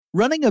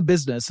Running a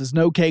business is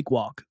no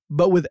cakewalk,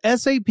 but with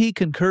SAP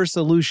Concur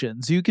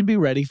Solutions, you can be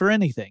ready for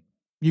anything.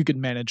 You can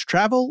manage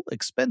travel,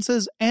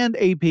 expenses,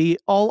 and AP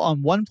all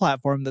on one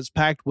platform that's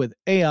packed with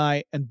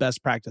AI and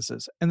best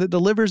practices, and that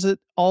delivers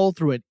it all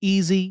through an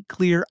easy,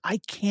 clear, I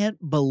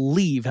can't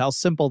believe how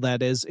simple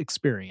that is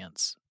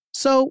experience.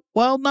 So,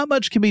 while not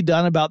much can be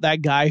done about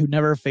that guy who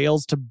never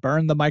fails to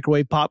burn the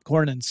microwave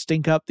popcorn and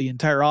stink up the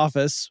entire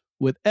office,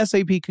 with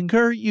SAP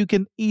Concur, you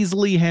can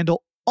easily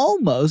handle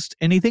almost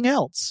anything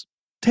else.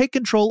 Take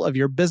control of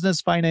your business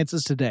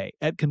finances today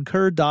at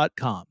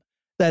Concur.com.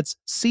 That's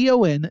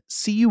CONCUR.com.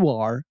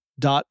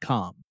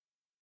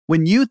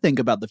 When you think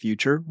about the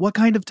future, what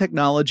kind of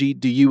technology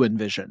do you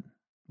envision?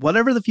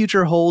 Whatever the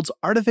future holds,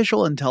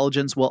 artificial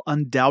intelligence will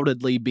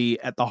undoubtedly be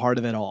at the heart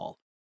of it all.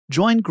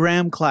 Join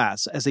Graham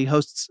Class as he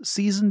hosts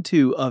Season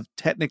 2 of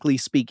Technically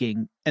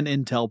Speaking, an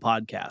Intel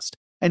podcast,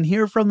 and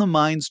hear from the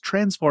minds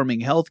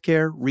transforming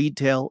healthcare,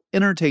 retail,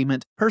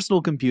 entertainment,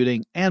 personal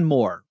computing, and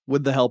more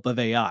with the help of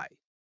AI.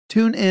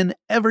 Tune in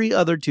every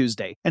other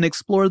Tuesday and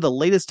explore the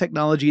latest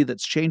technology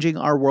that's changing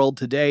our world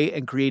today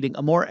and creating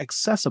a more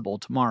accessible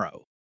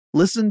tomorrow.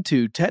 Listen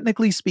to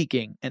Technically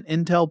Speaking, an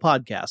Intel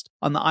podcast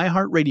on the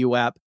iHeartRadio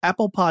app,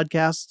 Apple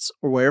Podcasts,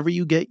 or wherever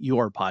you get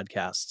your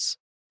podcasts.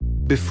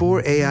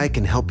 Before AI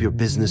can help your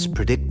business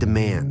predict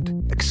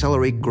demand,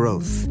 accelerate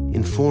growth,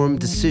 inform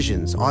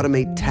decisions,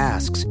 automate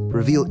tasks,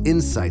 reveal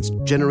insights,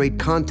 generate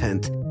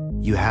content,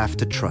 you have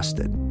to trust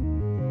it.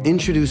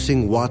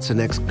 Introducing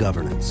watsonx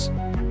Governance,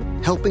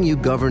 helping you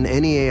govern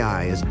any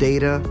AI as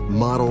data,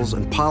 models,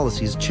 and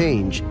policies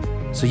change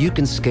so you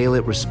can scale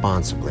it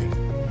responsibly.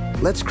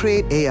 Let's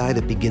create AI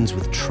that begins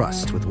with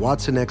trust with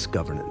watsonx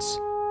Governance.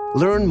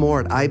 Learn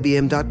more at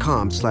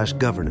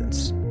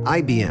ibm.com/governance.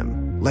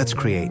 IBM, let's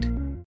create.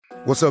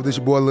 What's up, this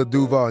your boy Lil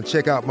Duval, and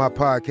check out my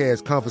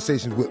podcast,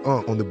 Conversations with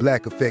Unc, on the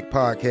Black Effect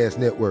Podcast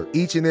Network.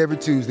 Each and every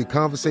Tuesday,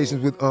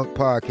 Conversations with Unc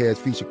podcast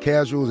feature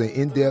casuals and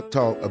in-depth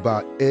talk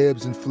about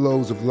ebbs and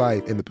flows of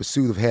life and the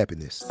pursuit of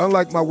happiness.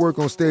 Unlike my work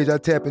on stage, I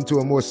tap into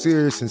a more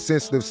serious and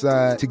sensitive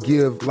side to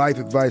give life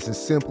advice and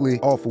simply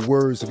offer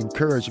words of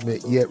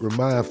encouragement, yet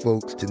remind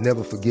folks to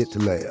never forget to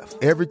laugh.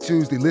 Every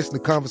Tuesday, listen to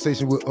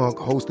Conversations with Unc,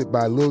 hosted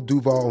by Lil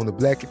Duval on the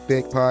Black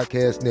Effect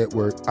Podcast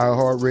Network,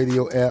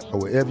 iHeartRadio app, or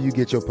wherever you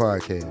get your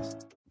podcasts.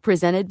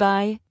 Presented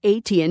by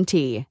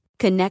AT&T.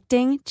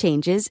 Connecting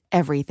changes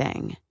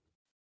everything.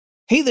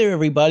 Hey there,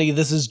 everybody.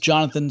 This is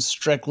Jonathan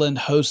Strickland,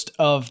 host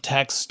of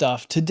Tech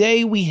Stuff.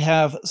 Today we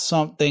have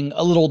something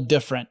a little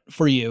different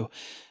for you.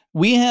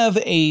 We have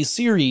a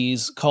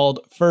series called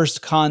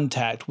First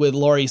Contact with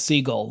Laurie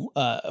Siegel,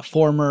 a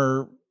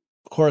former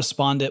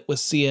correspondent with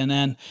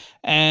CNN.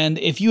 And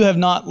if you have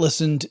not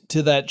listened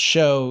to that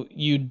show,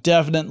 you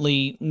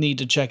definitely need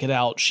to check it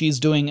out.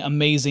 She's doing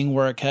amazing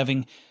work,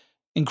 having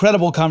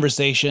incredible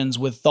conversations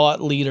with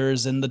thought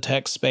leaders in the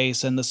tech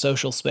space and the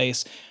social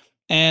space.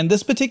 And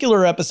this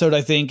particular episode,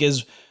 I think,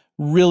 is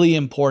really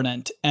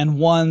important and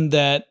one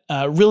that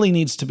really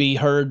needs to be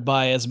heard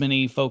by as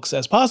many folks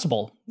as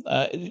possible.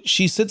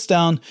 She sits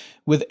down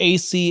with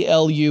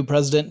ACLU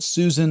President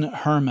Susan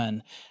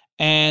Herman,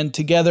 and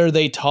together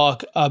they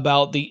talk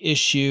about the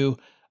issue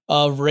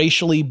of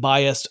racially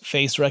biased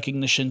face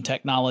recognition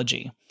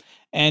technology.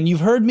 And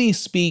you've heard me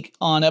speak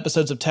on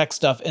episodes of Tech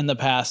Stuff in the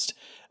past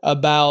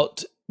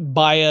about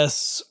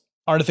bias,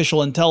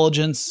 artificial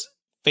intelligence,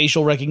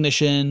 facial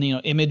recognition,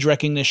 image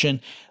recognition,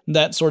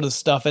 that sort of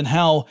stuff, and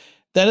how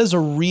that is a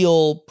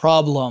real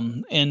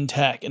problem in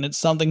tech. And it's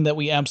something that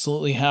we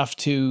absolutely have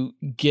to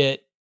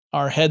get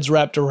our heads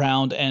wrapped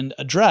around and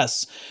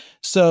address.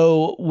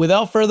 So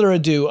without further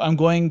ado, I'm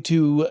going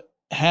to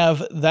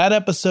have that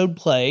episode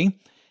play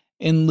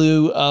in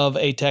lieu of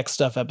a Tech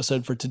Stuff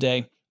episode for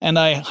today. And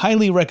I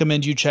highly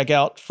recommend you check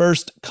out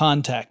First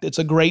Contact. It's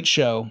a great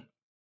show,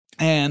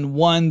 and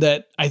one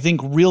that I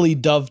think really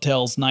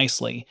dovetails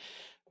nicely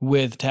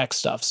with Tech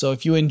Stuff. So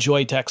if you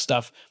enjoy Tech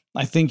Stuff,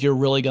 I think you're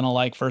really going to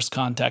like First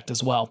Contact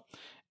as well.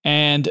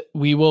 And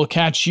we will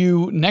catch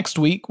you next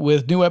week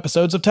with new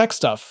episodes of Tech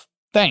Stuff.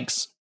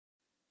 Thanks.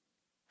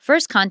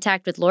 First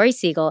Contact with Laurie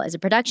Siegel is a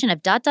production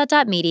of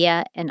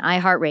Media and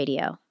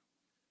iHeartRadio.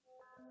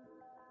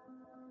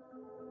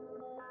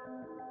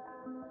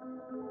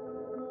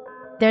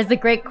 There's the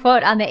great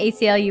quote on the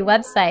ACLU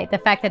website: the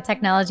fact that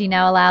technology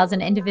now allows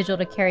an individual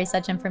to carry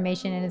such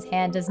information in his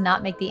hand does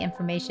not make the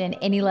information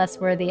any less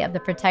worthy of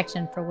the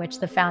protection for which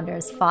the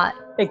founders fought.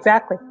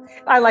 Exactly.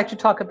 I like to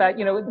talk about,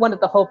 one of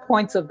the whole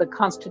points of the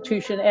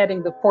Constitution,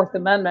 adding the Fourth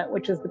Amendment,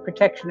 which is the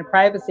protection of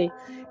privacy,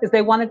 is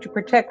they wanted to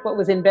protect what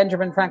was in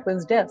Benjamin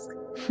Franklin's desk.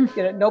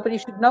 Nobody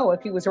should know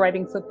if he was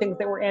writing some things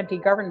that were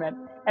anti-government.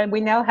 And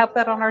we now have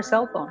that on our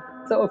cell phone.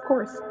 So, of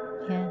course.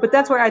 Yeah. But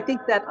that's where I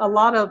think that a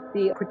lot of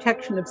the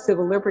protection of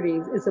civil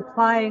liberties is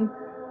applying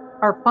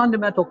our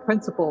fundamental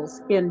principles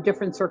in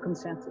different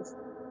circumstances.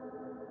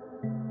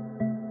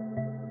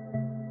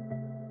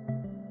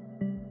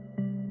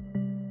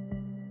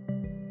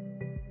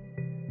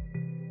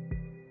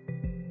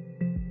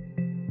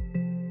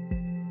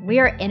 We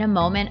are in a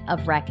moment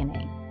of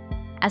reckoning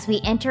as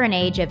we enter an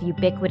age of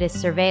ubiquitous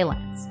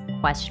surveillance,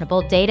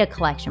 questionable data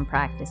collection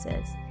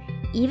practices,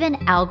 even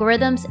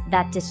algorithms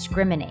that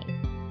discriminate.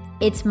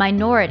 It's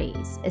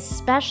minorities,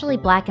 especially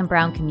Black and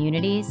brown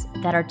communities,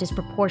 that are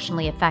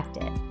disproportionately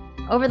affected.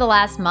 Over the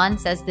last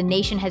months, as the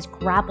nation has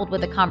grappled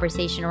with a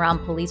conversation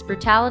around police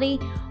brutality,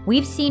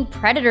 we've seen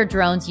predator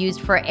drones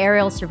used for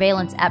aerial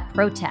surveillance at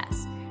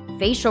protests,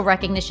 facial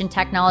recognition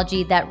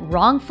technology that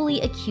wrongfully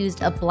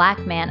accused a Black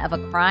man of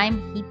a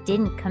crime he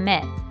didn't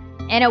commit.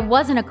 And it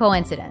wasn't a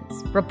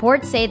coincidence.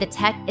 Reports say the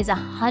tech is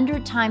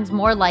 100 times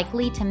more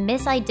likely to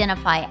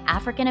misidentify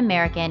African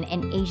American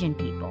and Asian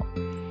people.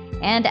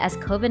 And as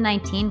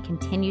COVID-19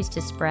 continues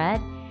to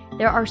spread,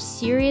 there are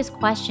serious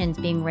questions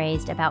being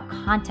raised about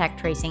contact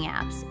tracing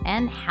apps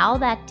and how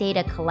that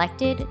data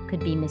collected could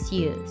be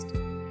misused.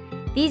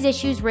 These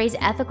issues raise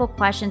ethical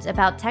questions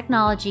about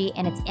technology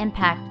and its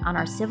impact on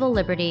our civil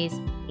liberties,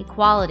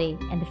 equality,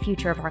 and the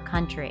future of our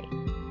country.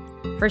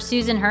 For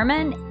Susan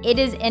Herman, it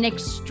is an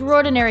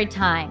extraordinary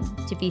time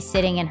to be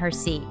sitting in her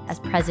seat as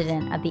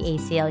president of the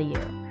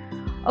ACLU.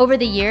 Over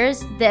the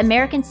years, the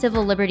American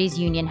Civil Liberties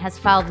Union has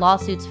filed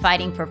lawsuits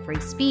fighting for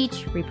free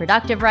speech,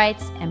 reproductive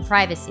rights, and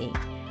privacy.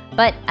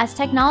 But as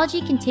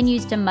technology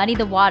continues to muddy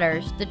the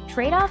waters, the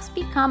trade-offs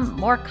become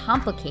more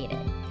complicated.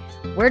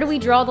 Where do we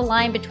draw the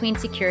line between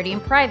security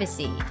and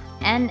privacy?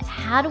 And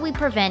how do we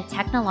prevent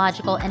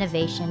technological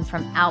innovation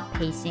from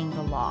outpacing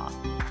the law?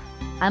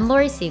 I'm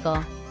Laurie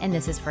Siegel, and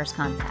this is First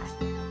Contact.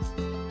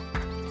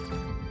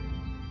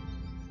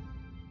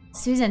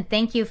 Susan,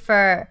 thank you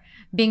for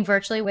being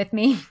virtually with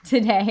me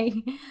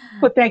today.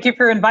 Well, thank you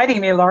for inviting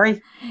me,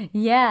 Laurie.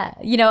 Yeah.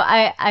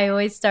 I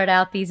always start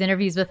out these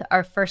interviews with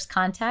our first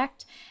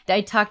contact. I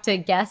talk to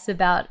guests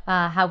about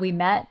how we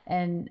met,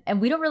 and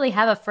we don't really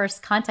have a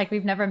first contact.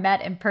 We've never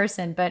met in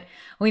person, but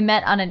we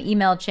met on an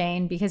email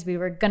chain because we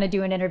were going to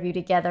do an interview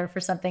together for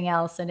something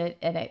else, and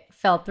it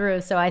fell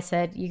through. So I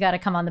said, you got to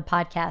come on the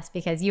podcast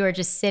because you are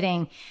just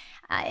sitting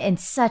in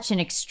such an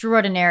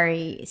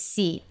extraordinary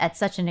seat at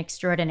such an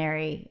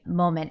extraordinary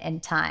moment in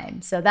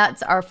time. So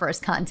that's our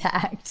first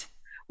contact.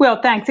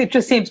 Well, thanks. It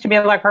just seems to me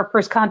like our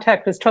first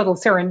contact is total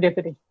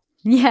serendipity.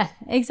 Yeah,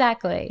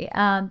 exactly.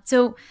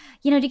 So,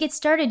 to get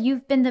started,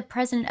 you've been the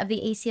president of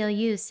the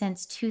ACLU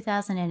since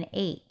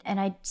 2008. And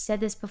I said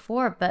this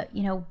before, but,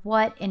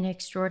 what an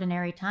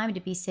extraordinary time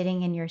to be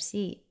sitting in your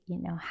seat.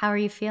 How are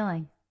you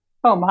feeling?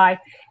 Oh, my.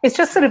 It's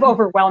just sort of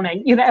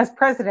overwhelming. As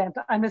president,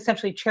 I'm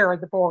essentially chair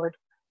of the board.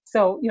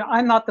 So,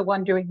 I'm not the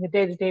one doing the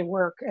day-to-day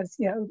work as,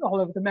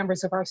 all of the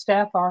members of our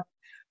staff are.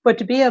 But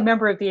to be a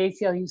member of the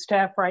ACLU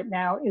staff right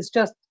now is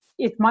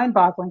it's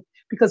mind-boggling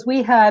because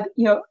we had,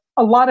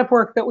 a lot of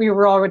work that we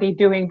were already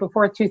doing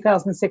before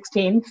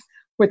 2016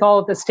 with all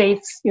of the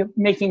states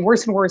making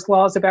worse and worse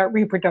laws about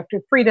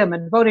reproductive freedom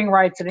and voting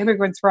rights and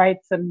immigrants'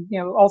 rights and,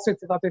 all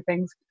sorts of other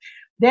things.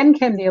 Then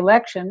came the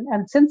election.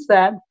 And since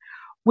then,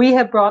 we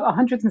have brought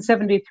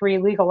 173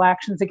 legal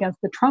actions against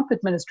the Trump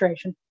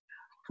administration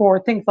for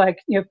things like,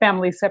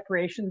 family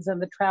separations and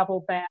the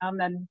travel ban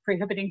and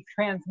prohibiting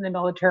trans in the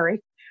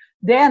military.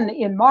 Then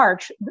in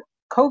March,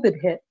 COVID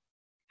hit.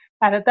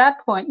 And at that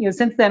point,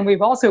 since then,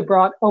 we've also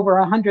brought over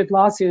 100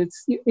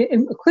 lawsuits,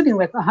 including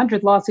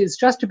 100 lawsuits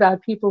just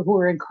about people who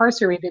are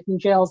incarcerated in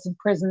jails and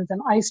prisons and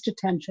ICE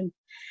detention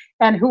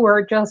and who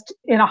are just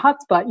in a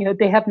hotspot.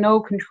 They have no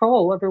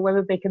control over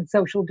whether they can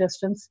social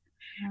distance.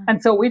 Yeah.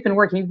 And so we've been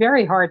working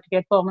very hard to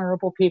get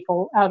vulnerable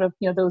people out of,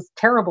 those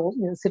terrible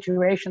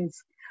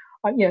situations,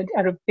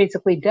 out of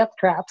basically death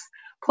traps.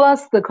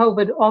 Plus, the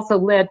COVID also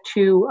led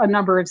to a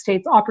number of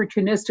states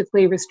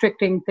opportunistically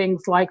restricting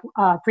things like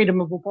freedom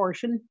of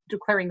abortion,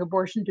 declaring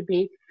abortion to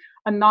be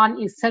a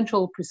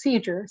non-essential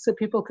procedure. So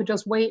people could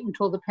just wait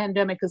until the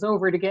pandemic is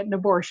over to get an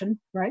abortion,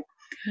 right?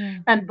 Yeah.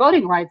 And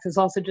voting rights has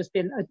also just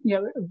been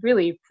a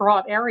really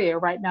fraught area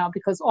right now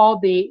because all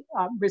the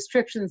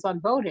restrictions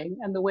on voting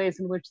and the ways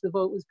in which the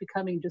vote was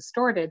becoming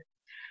distorted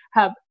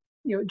have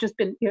just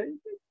been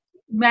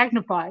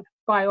magnified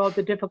by all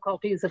the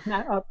difficulties of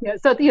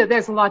so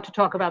there's a lot to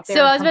talk about there.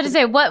 So I was about to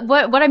say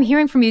what I'm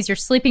hearing from you is you're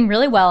sleeping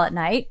really well at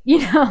night.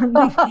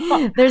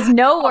 There's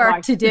no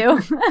work to do.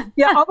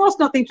 Yeah, almost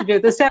nothing to do.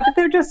 The staff,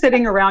 they're just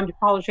sitting around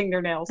polishing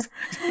their nails.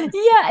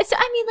 Yeah, so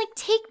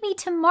take me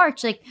to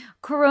March.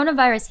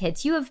 Coronavirus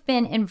hits. You have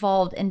been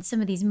involved in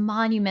some of these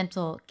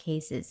monumental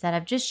cases that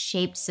have just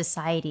shaped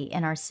society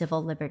and our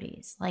civil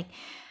liberties.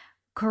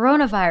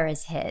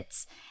 Coronavirus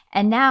hits.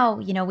 And now,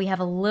 we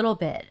have a little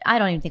bit, I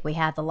don't even think we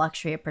have the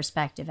luxury of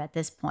perspective at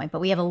this point, but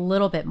we have a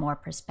little bit more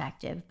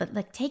perspective.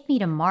 But take me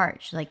to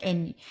March,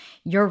 in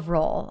your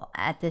role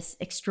at this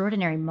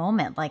extraordinary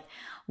moment,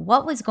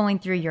 what was going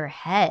through your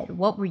head?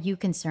 What were you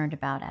concerned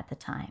about at the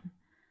time?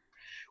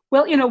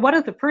 Well, one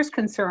of the first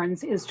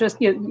concerns is just,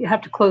 you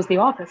have to close the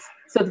office.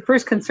 So the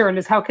first concern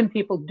is how can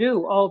people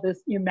do all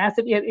this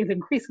massive, it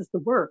increases the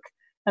work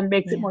and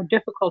makes it more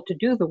difficult to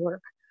do the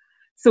work.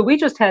 So we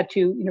just had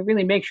to,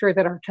 really make sure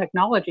that our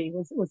technology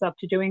was up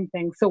to doing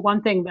things. So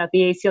one thing that the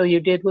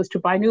ACLU did was to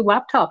buy new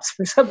laptops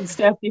for some of the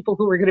staff people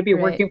who were going to be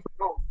working from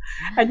home.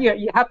 And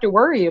you have to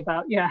worry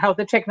about, how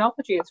the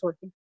technology is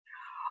working.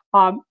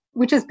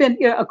 which has been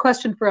a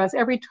question for us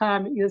every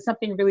time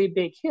something really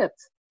big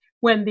hits.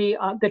 When the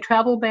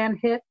travel ban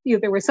hit,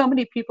 there were so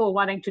many people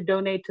wanting to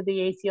donate to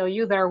the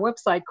ACLU that our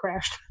website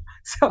crashed.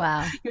 So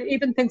Wow.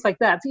 Even things like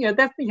that,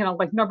 that's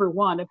like number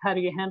one of how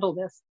do you handle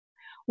this.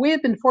 We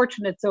have been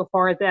fortunate so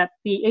far that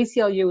the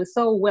ACLU is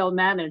so well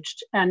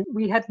managed, and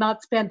we had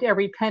not spent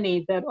every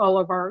penny that all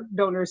of our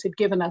donors had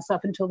given us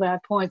up until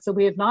that point. So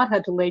we have not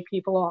had to lay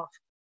people off,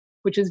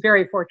 which is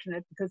very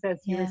fortunate because, as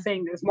you were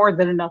saying, there's more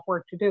than enough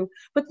work to do.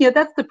 But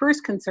that's the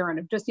first concern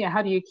of just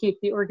how do you keep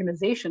the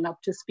organization up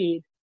to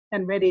speed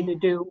and ready to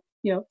do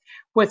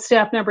what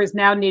staff members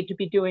now need to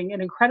be doing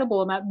an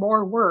incredible amount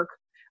more work.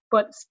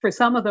 But for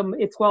some of them,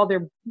 it's while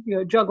they're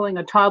juggling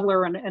a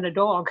toddler and a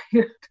dog.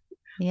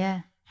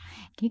 Yeah.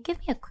 Can you give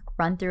me a quick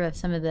run through of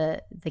some of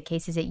the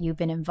cases that you've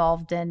been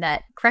involved in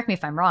that, correct me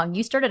if I'm wrong,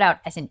 you started out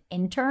as an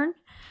intern,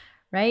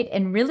 right?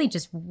 And really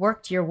just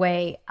worked your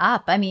way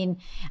up. I mean,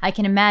 I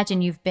can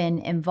imagine you've been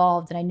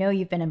involved, and I know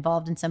you've been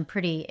involved in some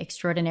pretty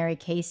extraordinary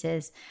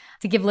cases.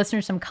 To give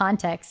listeners some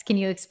context, can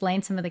you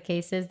explain some of the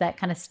cases that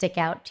kind of stick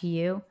out to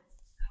you?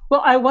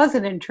 Well, I was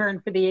an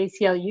intern for the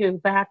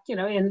ACLU back,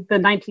 in the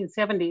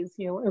 1970s,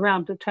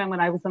 around the time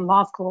when I was in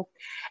law school.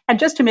 And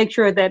just to make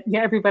sure that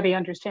everybody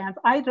understands,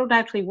 I don't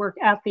actually work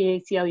at the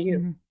ACLU.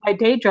 Mm-hmm. My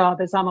day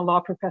job is I'm a law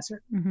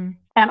professor. Mm-hmm.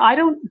 And I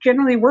don't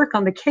generally work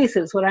on the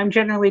cases. What I'm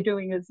generally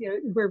doing is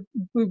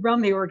we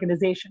run the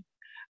organization.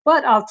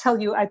 But I'll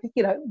tell you, I think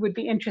it would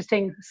be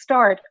interesting to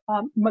start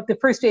the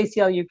first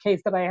ACLU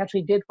case that I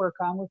actually did work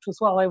on, which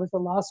was while I was a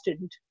law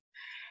student.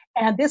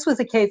 And this was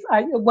a case,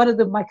 one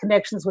of my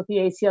connections with the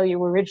ACLU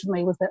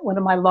originally was that one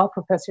of my law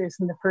professors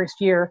in the first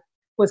year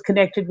was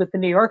connected with the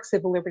New York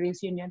Civil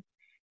Liberties Union.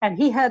 And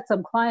he had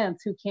some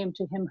clients who came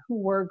to him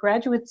who were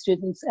graduate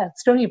students at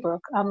Stony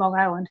Brook on Long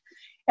Island.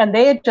 And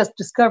they had just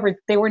discovered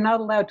they were not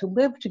allowed to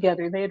live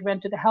together. They had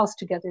rented a house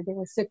together. There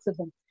were 6 of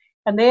them.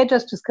 And they had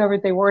just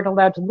discovered they weren't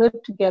allowed to live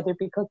together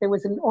because there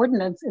was an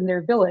ordinance in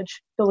their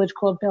village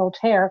called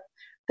Belterre,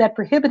 that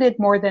prohibited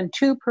more than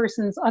 2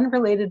 persons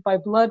unrelated by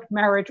blood,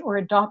 marriage, or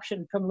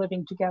adoption from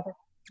living together.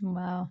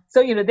 Wow.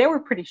 So, they were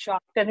pretty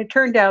shocked. And it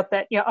turned out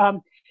that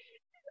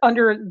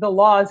under the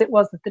laws it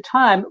was at the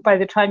time, by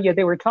the time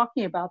they were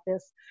talking about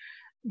this,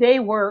 they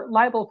were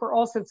liable for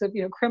all sorts of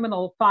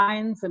criminal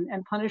fines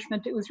and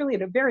punishment. It was really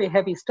very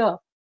heavy stuff.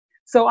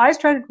 So I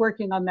started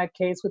working on that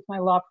case with my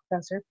law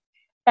professor.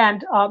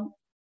 And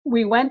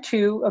we went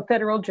to a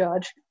federal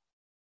judge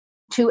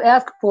to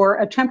ask for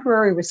a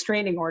temporary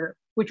restraining order,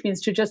 which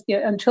means to just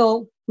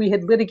until we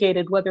had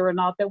litigated whether or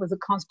not that was a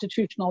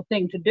constitutional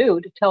thing to do,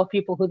 to tell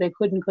people who they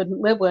couldn't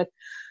live with,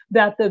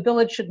 that the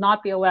village should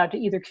not be allowed to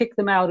either kick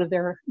them out of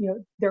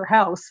their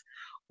house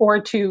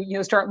or to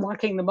start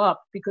locking them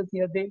up because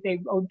they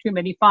owed too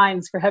many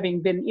fines for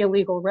having been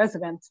illegal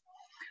residents.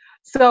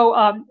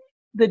 So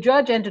the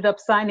judge ended up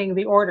signing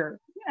the order,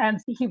 and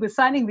he was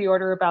signing the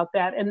order about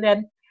that, and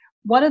then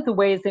one of the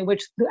ways in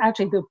which,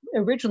 actually the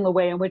original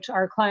way in which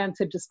our clients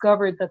had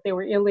discovered that they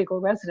were illegal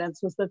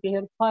residents was that they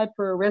had applied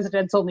for a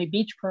residence-only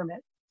beach permit.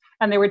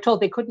 And they were told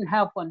they couldn't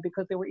have one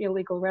because they were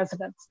illegal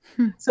residents.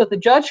 So the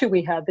judge who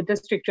we had, the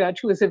district judge,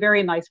 who was a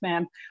very nice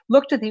man,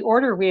 looked at the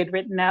order we had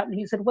written out and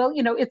he said, well,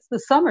 it's the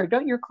summer.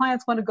 Don't your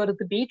clients want to go to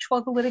the beach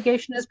while the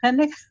litigation is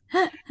pending?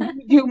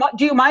 Do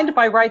you mind if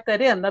I write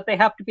that in, that they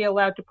have to be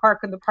allowed to park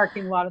in the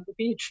parking lot of the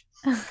beach?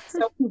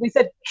 So we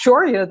said,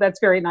 sure, that's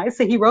very nice.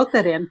 So he wrote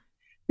that in.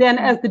 Then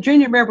as the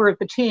junior member of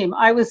the team,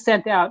 I was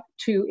sent out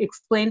to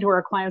explain to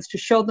our clients, to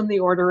show them the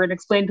order and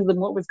explain to them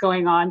what was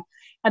going on.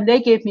 And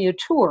they gave me a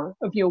tour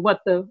of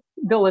what the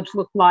village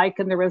looked like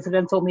and the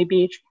residence-only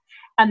beach.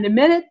 And the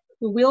minute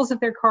the wheels of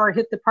their car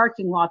hit the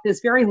parking lot,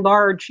 this very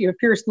large,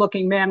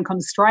 fierce-looking man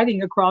comes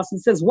striding across and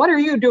says, what are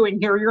you doing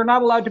here? You're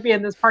not allowed to be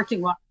in this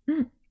parking lot.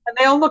 And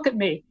they all look at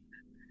me.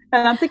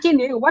 And I'm thinking,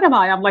 what am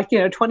I? I'm like,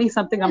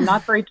 20-something. I'm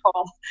not very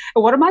tall.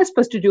 What am I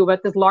supposed to do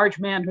about this large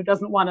man who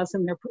doesn't want us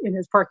in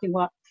his parking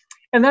lot?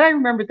 And then I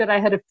remembered that I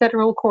had a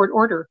federal court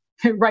order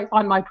right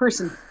on my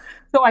person.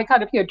 So I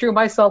kind of drew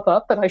myself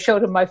up and I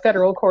showed him my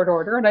federal court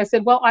order. And I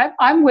said, well,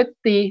 I'm with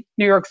the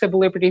New York Civil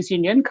Liberties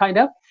Union, kind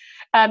of.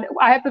 And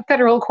I have a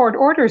federal court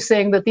order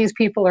saying that these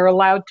people are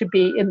allowed to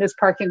be in this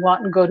parking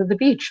lot and go to the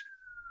beach.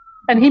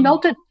 And he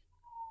melted.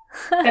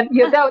 And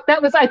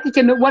that was, I think,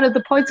 one of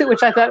the points at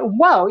which I thought,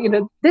 wow,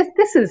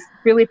 this is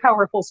really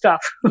powerful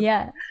stuff.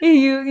 Yeah,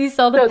 you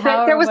saw the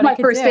power. There was my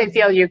first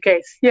ACLU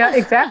case. Yeah,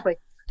 exactly.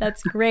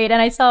 That's great.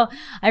 And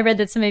I read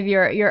that some of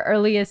your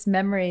earliest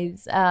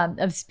memories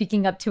of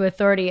speaking up to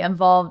authority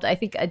involved, I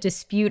think, a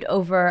dispute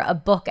over a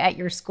book at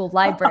your school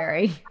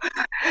library.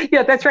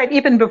 Yeah, that's right.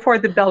 Even before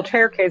the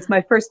Belterre case,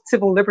 my first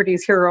civil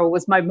liberties hero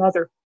was my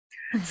mother.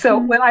 So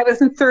when I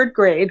was in 3rd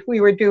grade,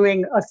 we were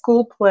doing a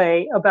school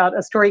play about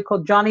a story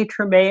called Johnny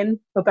Tremaine,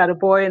 about a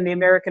boy in the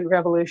American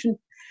Revolution.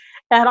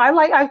 And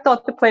I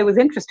thought the play was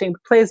interesting.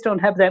 Plays don't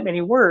have that many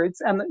words.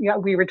 And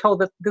we were told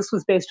that this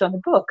was based on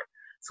the book.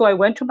 So I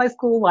went to my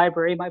school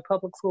library, my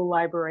public school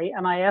library,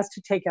 and I asked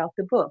to take out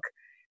the book.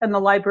 And the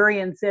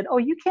librarian said, oh,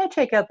 you can't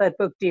take out that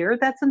book, dear.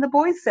 That's in the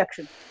boys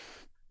section.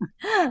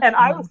 And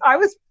I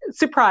was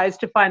surprised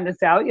to find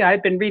this out. Yeah,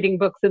 I'd been reading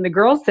books in the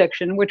girls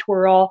section, which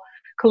were all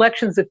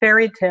collections of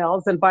fairy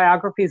tales and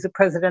biographies of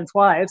presidents'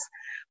 wives,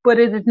 but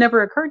it had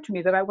never occurred to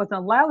me that I wasn't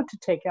allowed to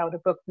take out a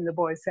book from the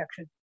boys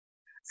section.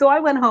 So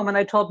I went home and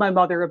I told my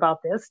mother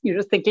about this,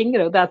 just thinking,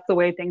 that's the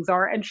way things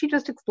are. And she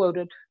just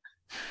exploded.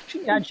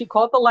 She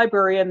called the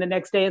librarian the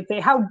next day and say,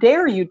 "How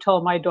dare you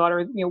tell my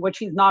daughter, what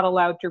she's not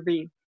allowed to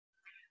read?"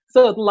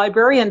 So the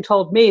librarian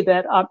told me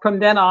that from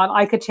then on,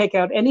 I could take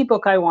out any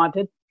book I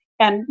wanted.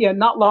 And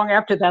not long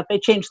after that, they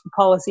changed the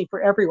policy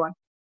for everyone.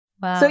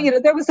 Wow. So,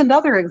 there was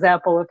another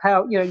example of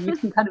how, you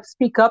can kind of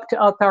speak up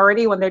to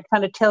authority when they're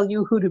trying to tell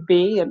you who to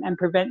be and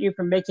prevent you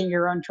from making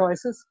your own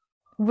choices.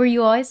 Were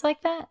you always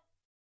like that?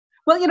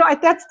 Well,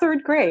 that's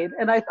third grade.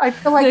 And I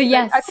feel like, So,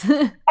 yes.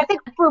 I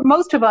think for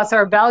most of us,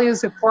 our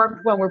values are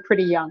formed when we're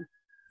pretty young.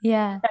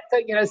 Yeah.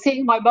 And so,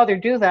 seeing my mother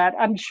do that,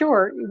 I'm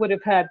sure it would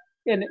have had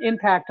an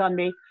impact on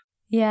me.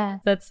 Yeah,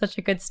 that's such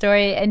a good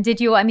story. And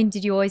did you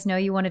always know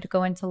you wanted to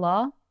go into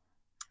law?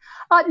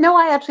 No,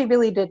 I actually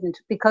really didn't,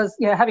 because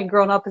having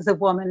grown up as a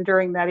woman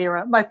during that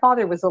era, my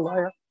father was a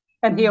lawyer,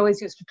 and he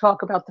always used to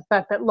talk about the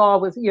fact that law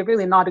was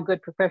really not a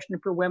good profession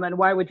for women.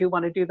 Why would you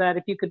want to do that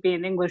if you could be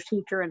an English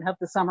teacher and have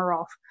the summer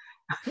off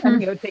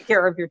and take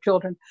care of your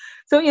children?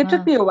 So it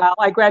took me a while.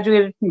 I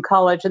graduated from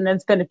college and then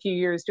spent a few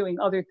years doing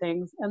other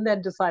things, and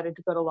then decided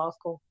to go to law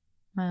school.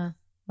 Wow.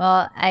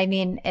 Well, I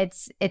mean,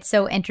 it's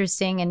so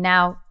interesting, and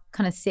now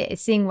kind of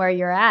seeing where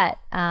you're at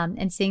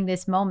and seeing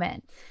this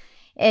moment.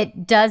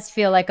 It does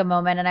feel like a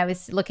moment. And I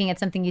was looking at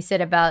something you said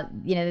about,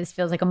 this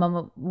feels like a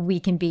moment we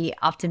can be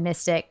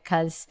optimistic,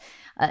 because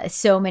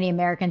so many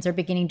Americans are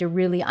beginning to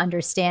really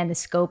understand the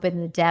scope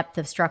and the depth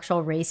of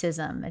structural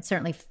racism. It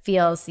certainly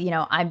feels,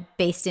 I'm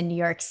based in New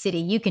York City.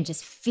 You can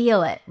just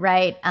feel it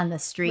right on the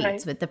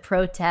streets with the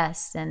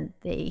protests, and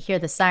they hear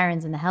the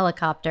sirens and the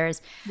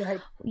helicopters. Right.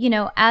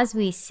 As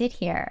we sit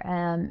here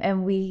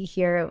and we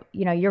hear,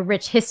 your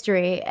rich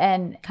history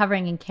and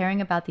covering and caring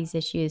about these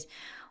issues,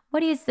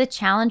 what is the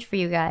challenge for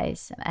you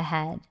guys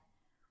ahead?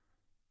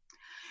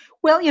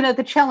 Well,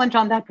 the challenge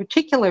on that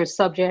particular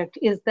subject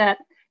is that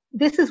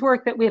this is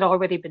work that we had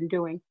already been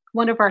doing.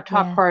 One of our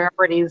top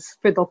priorities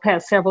for the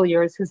past several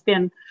years has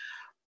been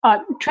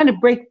trying to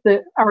break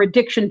our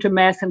addiction to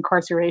mass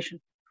incarceration,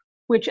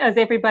 which, as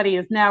everybody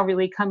is now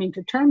really coming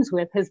to terms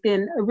with, has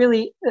been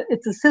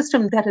it's a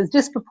system that has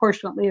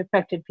disproportionately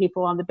affected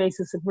people on the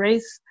basis of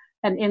race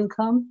and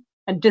income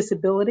and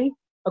disability.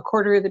 A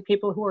quarter of the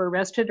people who are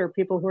arrested are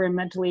people who are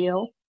mentally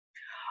ill.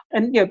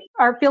 And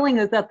our feeling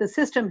is that the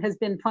system has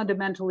been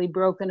fundamentally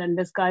broken and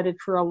misguided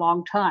for a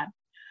long time.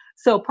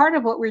 So part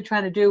of what we're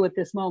trying to do at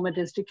this moment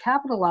is to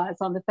capitalize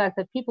on the fact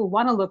that people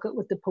want to look at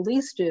what the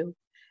police do.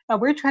 And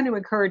we're trying to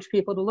encourage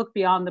people to look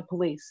beyond the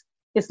police.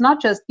 It's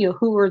not just,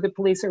 who are the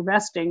police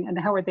arresting and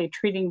how are they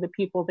treating the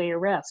people they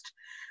arrest.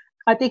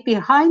 I think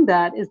behind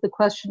that is the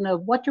question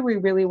of, what do we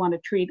really want to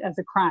treat as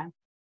a crime?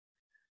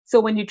 So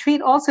when you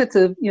treat all sorts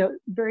of,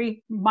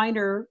 very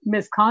minor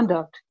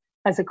misconduct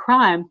as a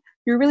crime,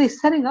 you're really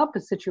setting up a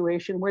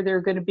situation where there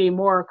are going to be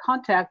more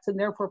contacts and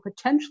therefore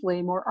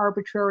potentially more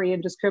arbitrary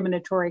and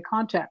discriminatory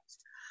contacts.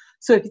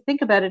 So if you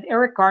think about it,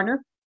 Eric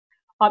Garner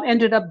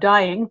ended up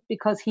dying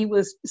because he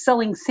was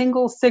selling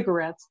single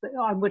cigarettes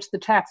on which the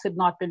tax had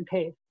not been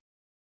paid.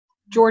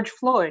 George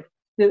Floyd,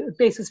 the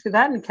basis for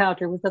that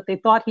encounter was that they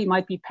thought he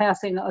might be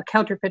passing a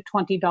counterfeit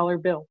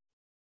 $20 bill.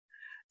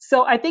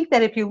 So I think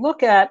that if you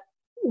look at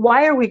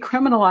why are we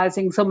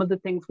criminalizing some of the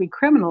things we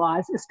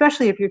criminalize,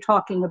 especially if you're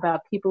talking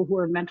about people who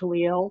are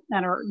mentally ill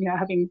and are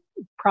having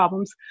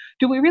problems,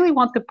 do we really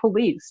want the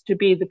police to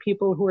be the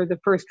people who are the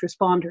first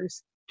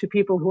responders to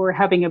people who are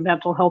having a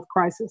mental health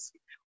crisis?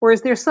 Or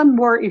is there some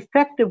more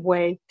effective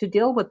way to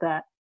deal with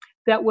that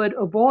would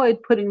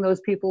avoid putting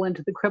those people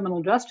into the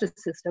criminal justice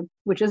system,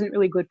 which isn't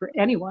really good for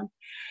anyone,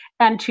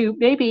 and to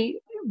maybe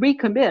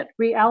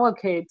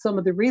reallocate some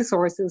of the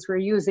resources we're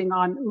using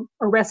on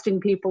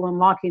arresting people and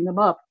locking them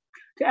up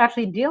to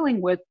actually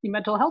dealing with the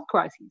mental health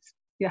crises?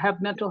 You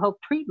have mental health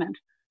treatment.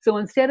 So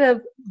instead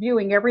of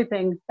viewing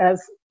everything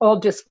as all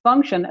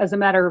dysfunction as a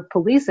matter of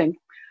policing,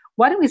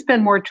 why don't we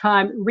spend more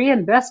time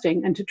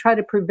reinvesting and to try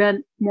to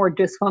prevent more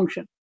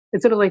dysfunction?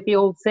 It's sort of like the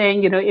old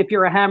saying, if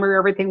you're a hammer,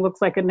 everything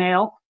looks like a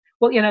nail.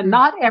 Well,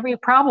 not every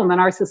problem in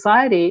our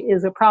society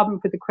is a problem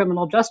for the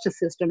criminal justice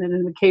system and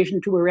an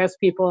occasion to arrest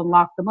people and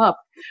lock them up.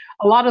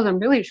 A lot of them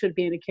really should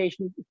be an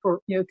occasion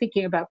for,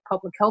 thinking about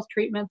public health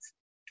treatments,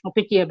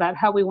 thinking about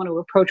how we want to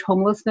approach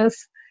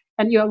homelessness,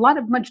 and a lot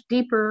of much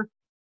deeper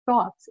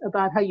thoughts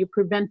about how you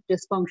prevent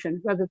dysfunction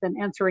rather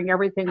than answering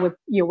everything with,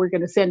 we're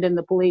going to send in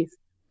the police.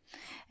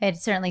 It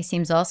certainly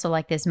seems also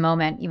like this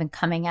moment, even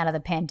coming out of the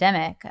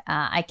pandemic,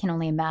 I can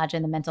only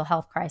imagine the mental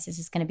health crisis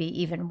is going to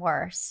be even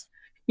worse.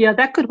 Yeah,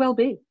 that could well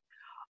be.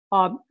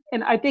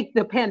 And I think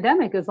the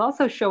pandemic is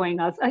also showing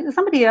us,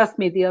 somebody asked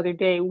me the other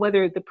day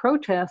whether the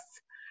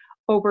protests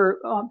over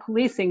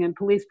policing and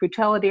police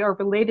brutality are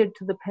related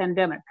to the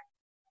pandemic.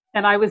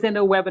 And I was in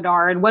a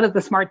webinar, and one of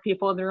the smart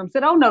people in the room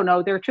said, "Oh,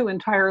 no, they're two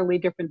entirely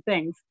different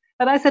things."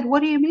 And I said,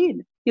 what do you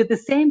mean? The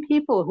same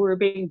people who are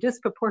being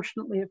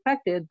disproportionately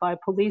affected by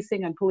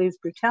policing and police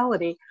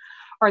brutality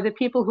are the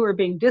people who are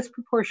being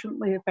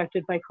disproportionately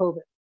affected by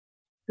COVID.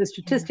 The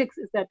statistics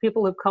is that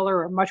people of color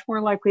are much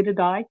more likely to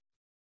die.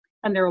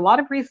 And there are a lot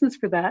of reasons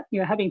for that,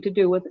 having to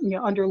do with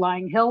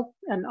underlying health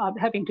and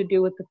having to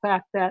do with the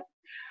fact that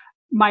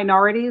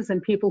minorities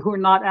and people who are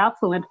not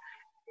affluent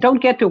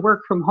don't get to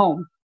work from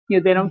home.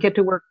 They don't get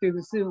to work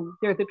through Zoom.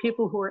 They're the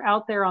people who are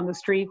out there on the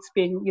streets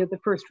being the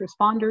first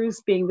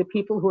responders, being the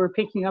people who are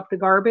picking up the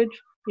garbage,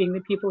 being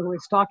the people who are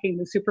stocking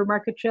the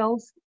supermarket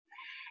shelves.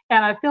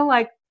 And I feel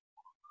like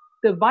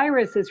the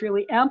virus is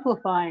really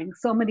amplifying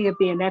so many of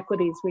the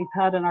inequities we've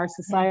had in our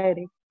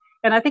society.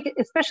 And I think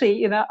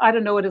especially, I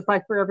don't know what it's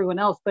like for everyone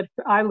else, but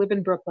I live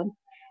in Brooklyn.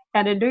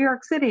 And in New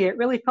York City, it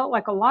really felt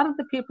like a lot of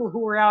the people who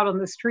were out on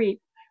the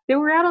street, they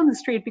were out on the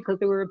street because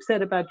they were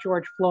upset about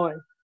George Floyd.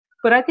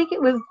 But I think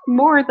it was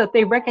more that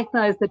they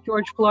recognized that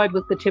George Floyd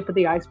was the tip of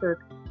the iceberg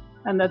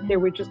and that there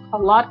were just a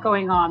lot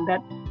going on that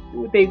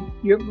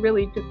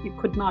you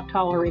could not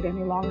tolerate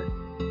any longer.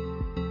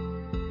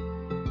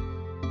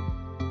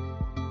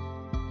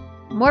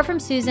 More from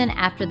Susan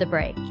after the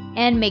break.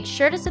 And make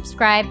sure to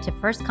subscribe to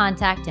First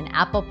Contact in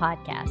Apple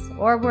Podcasts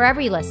or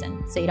wherever you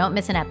listen so you don't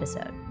miss an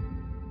episode.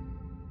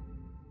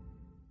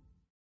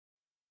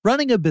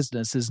 Running a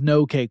business is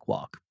no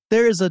cakewalk.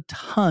 There is a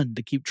ton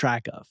to keep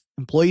track of.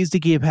 Employees to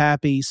keep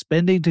happy,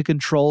 spending to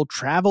control,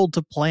 travel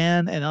to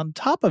plan, and on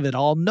top of it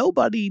all,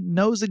 nobody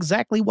knows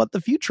exactly what the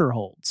future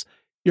holds.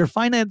 Your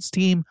finance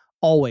team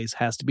always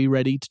has to be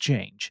ready to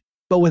change.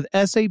 But with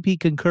SAP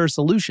Concur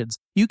Solutions,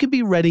 you can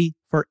be ready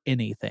for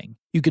anything.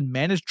 You can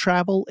manage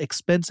travel,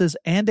 expenses,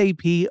 and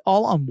AP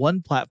all on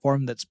one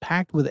platform that's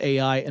packed with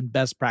AI and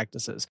best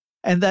practices,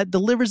 and that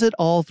delivers it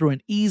all through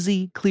an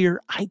easy,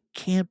 clear, I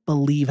can't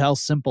believe how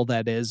simple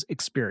that is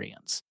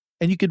experience.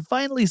 And you can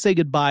finally say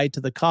goodbye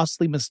to the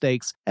costly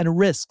mistakes and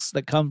risks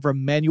that come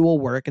from manual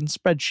work and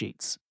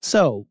spreadsheets.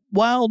 So,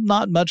 while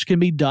not much can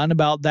be done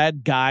about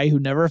that guy who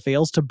never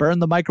fails to burn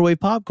the microwave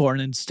popcorn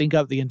and stink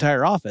up the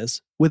entire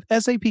office, with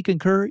SAP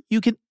Concur,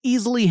 you can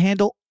easily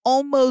handle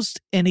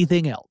almost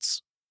anything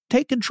else.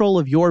 Take control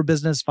of your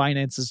business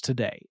finances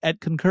today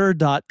at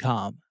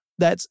Concur.com.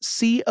 That's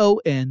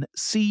CONCUR.com.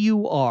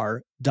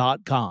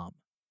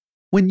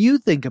 When you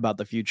think about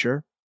the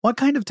future, what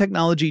kind of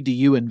technology do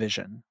you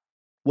envision?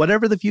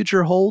 Whatever the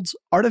future holds,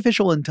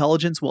 artificial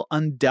intelligence will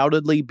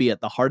undoubtedly be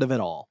at the heart of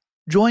it all.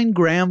 Join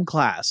Graham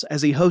Class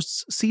as he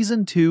hosts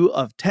Season 2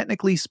 of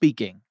Technically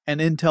Speaking, an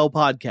Intel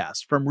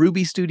podcast from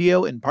Ruby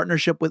Studio in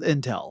partnership with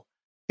Intel.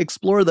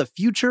 Explore the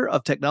future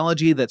of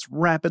technology that's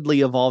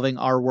rapidly evolving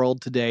our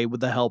world today with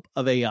the help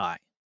of AI.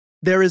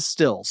 There is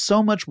still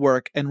so much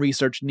work and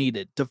research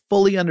needed to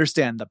fully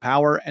understand the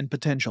power and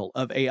potential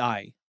of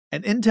AI.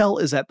 And Intel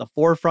is at the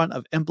forefront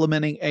of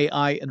implementing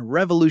AI and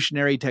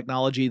revolutionary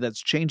technology that's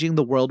changing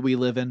the world we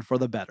live in for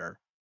the better.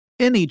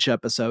 In each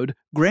episode,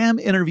 Graham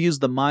interviews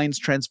the minds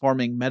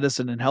transforming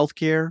medicine and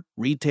healthcare,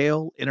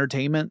 retail,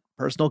 entertainment,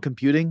 personal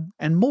computing,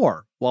 and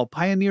more, while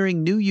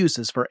pioneering new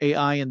uses for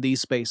AI in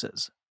these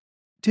spaces.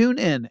 Tune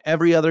in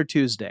every other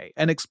Tuesday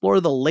and explore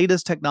the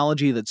latest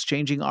technology that's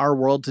changing our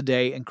world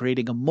today and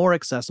creating a more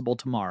accessible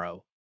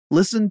tomorrow.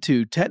 Listen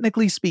to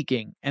Technically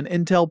Speaking, an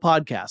Intel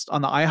podcast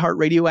on the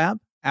iHeartRadio app,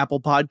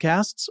 Apple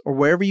Podcasts, or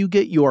wherever you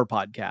get your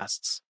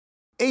podcasts.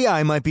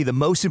 AI might be the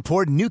most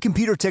important new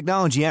computer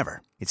technology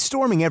ever. It's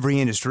storming every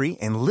industry,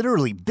 and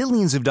literally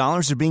billions of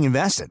dollars are being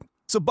invested.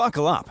 So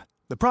buckle up.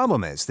 The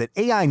problem is that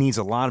AI needs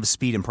a lot of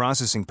speed and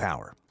processing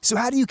power. So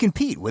how do you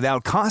compete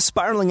without costs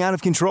spiraling out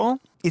of control?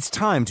 It's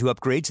time to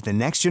upgrade to the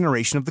next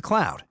generation of the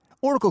cloud.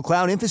 Oracle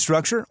Cloud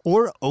Infrastructure,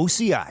 or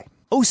OCI.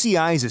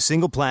 OCI is a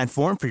single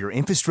platform for your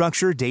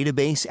infrastructure,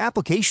 database,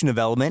 application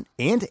development,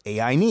 and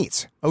AI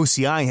needs.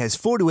 OCI has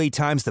 4 to 8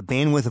 times the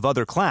bandwidth of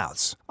other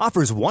clouds,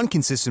 offers one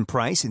consistent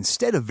price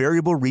instead of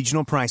variable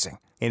regional pricing.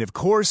 And of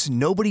course,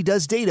 nobody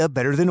does data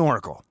better than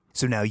Oracle.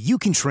 So now you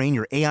can train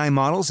your AI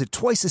models at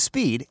twice the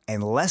speed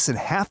and less than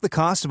half the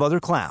cost of other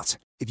clouds.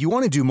 If you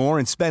want to do more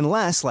and spend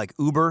less like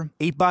Uber,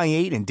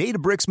 8x8, and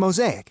Databricks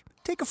Mosaic,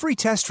 take a free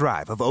test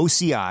drive of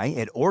OCI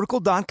at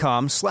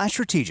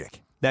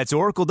oracle.com/strategic. That's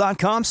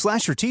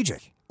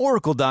oracle.com/strategic.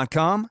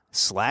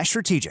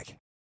 Oracle.com/strategic.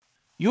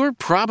 You're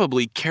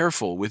probably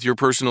careful with your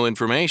personal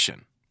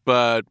information,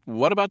 but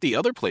what about the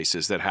other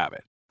places that have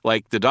it?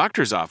 Like the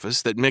doctor's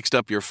office that mixed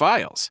up your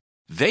files.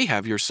 They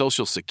have your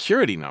social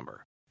security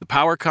number. The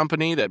power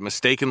company that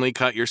mistakenly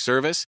cut your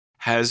service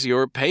has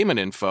your payment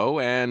info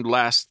and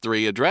last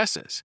 3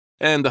 addresses.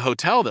 And the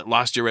hotel that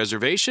lost your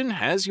reservation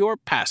has your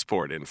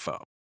passport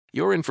info.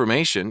 Your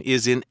information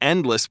is in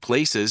endless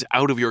places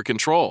out of your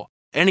control.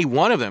 Any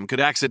one of them could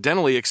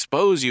accidentally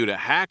expose you to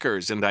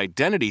hackers and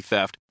identity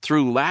theft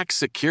through lax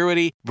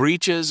security,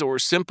 breaches, or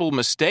simple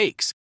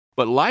mistakes.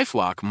 But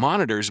LifeLock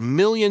monitors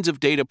millions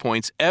of data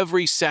points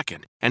every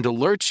second and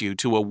alerts you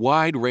to a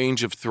wide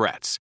range of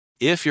threats.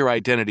 If your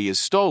identity is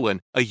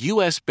stolen, a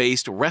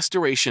U.S.-based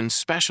restoration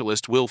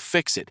specialist will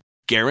fix it,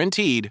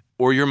 guaranteed,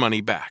 or your money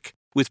back.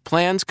 with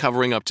plans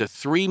covering up to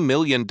 $3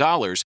 million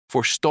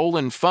for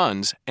stolen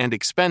funds and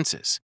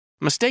expenses.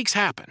 Mistakes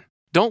happen.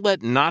 Don't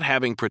let not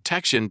having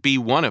protection be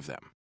one of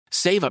them.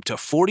 Save up to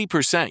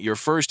 40% your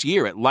first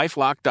year at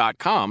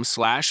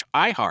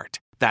LifeLock.com/iHeart.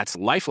 That's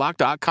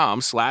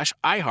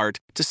LifeLock.com/iHeart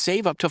to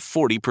save up to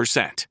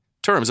 40%.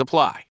 Terms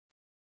apply.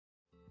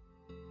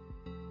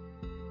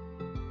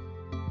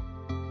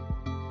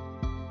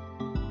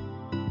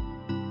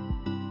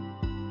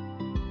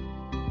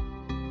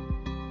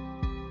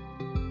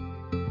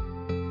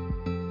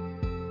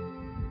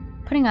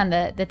 Putting on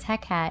the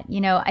tech hat,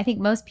 I think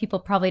most people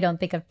probably don't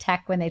think of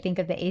tech when they think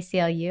of the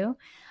ACLU,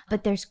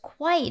 but there's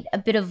quite a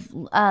bit of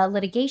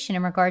litigation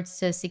in regards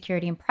to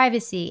security and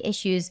privacy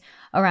issues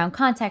around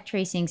contact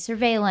tracing,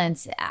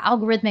 surveillance,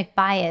 algorithmic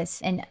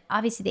bias. And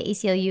obviously the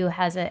ACLU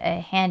has a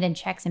hand in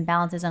checks and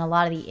balances on a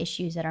lot of the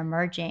issues that are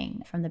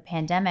emerging from the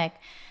pandemic.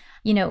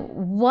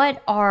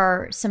 What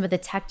are some of the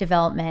tech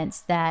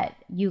developments that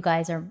you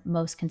guys are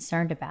most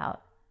concerned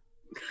about?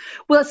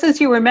 Well, since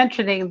you were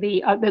mentioning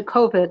the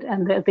COVID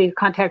and the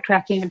contact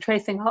tracking and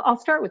tracing, I'll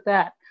start with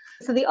that.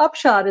 So the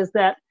upshot is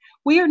that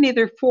we are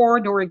neither for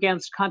nor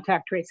against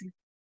contact tracing.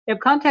 If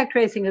contact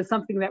tracing is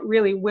something that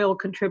really will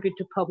contribute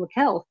to public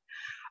health,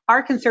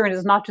 our concern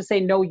is not to say,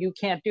 no, you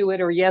can't do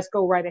it, or yes,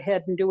 go right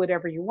ahead and do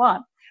whatever you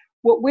want.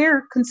 What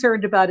we're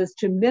concerned about is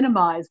to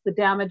minimize the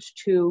damage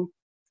to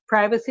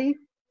privacy,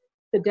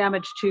 the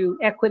damage to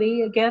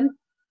equity again.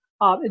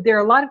 There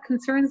are a lot of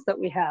concerns that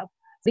we have.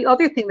 The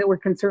other thing that we're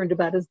concerned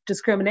about is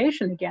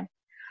discrimination again,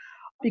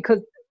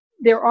 because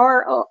there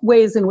are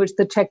ways in which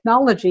the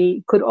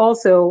technology could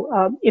also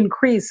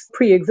increase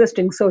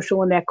pre-existing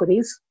social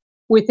inequities.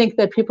 We think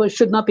that people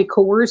should not be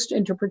coerced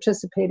into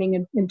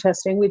participating in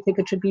testing. We think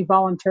it should be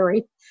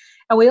voluntary.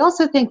 And we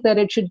also think that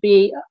it should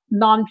be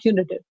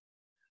non-punitive,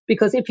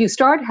 because if you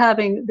start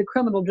having the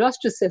criminal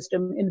justice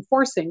system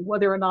enforcing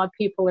whether or not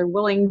people are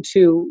willing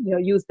to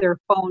use their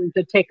phone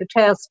to take a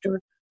test or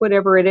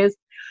whatever it is,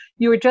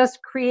 you are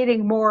just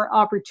creating more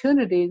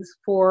opportunities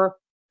for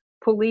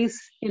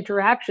police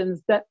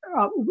interactions that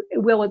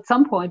will at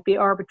some point be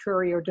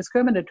arbitrary or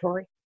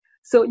discriminatory.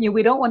 So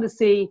we don't want to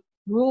see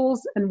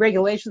rules and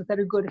regulations that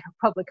are good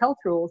public health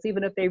rules,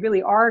 even if they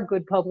really are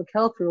good public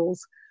health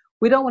rules.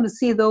 We don't want to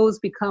see those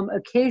become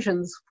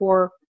occasions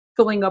for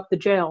filling up the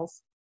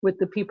jails with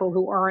the people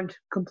who aren't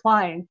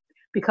complying,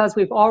 because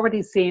we've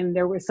already seen,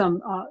 there were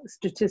some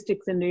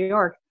statistics in New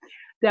York,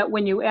 that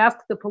when you ask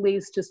the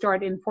police to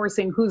start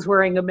enforcing who's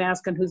wearing a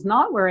mask and who's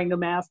not wearing a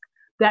mask,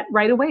 that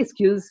right away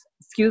skews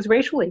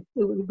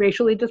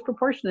racially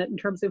disproportionate in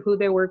terms of who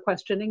they were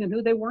questioning and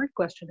who they weren't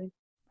questioning.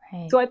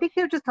 Right. So I think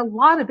there are just a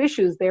lot of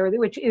issues there,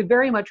 which is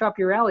very much up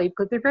your alley,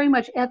 because they're very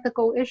much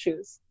ethical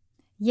issues.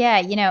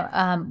 Yeah,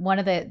 one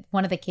of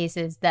the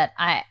cases that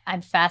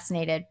I'm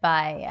fascinated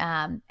by,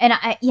 and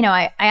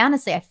I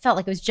honestly, I felt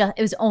like it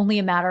was only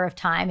a matter of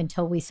time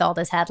until we saw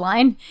this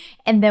headline,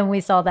 and then we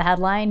saw the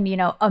headline.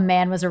 A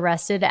man was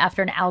arrested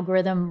after an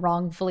algorithm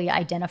wrongfully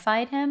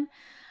identified him.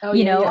 Oh,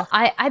 yeah.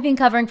 I've been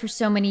covering for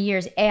so many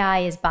years. AI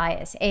is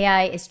biased.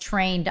 AI is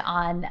trained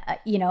on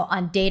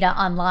data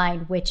online,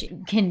 which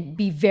can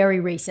be very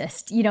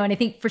racist. And I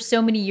think for so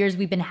many years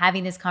we've been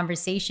having this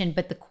conversation,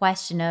 but the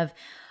question of,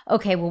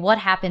 okay, well, what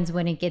happens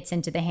when it gets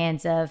into the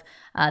hands of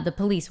the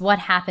police? What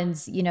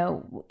happens,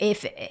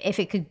 if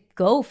it could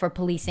go for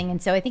policing?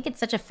 And so I think it's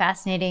such a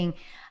fascinating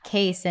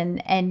case.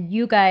 And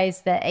you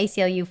guys, the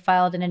ACLU,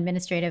 filed an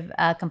administrative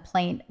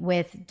complaint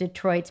with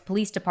Detroit's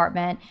police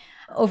department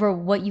over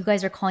what you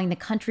guys are calling the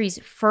country's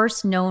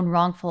first known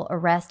wrongful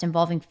arrest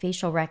involving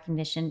facial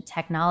recognition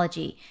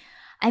technology.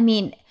 I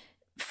mean,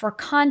 for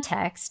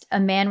context, a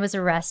man was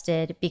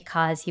arrested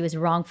because he was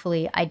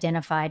wrongfully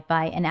identified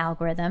by an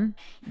algorithm.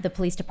 The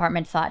police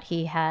department thought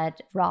he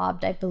had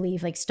robbed, I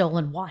believe,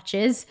 stolen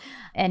watches,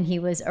 and he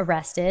was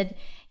arrested.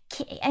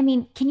 Can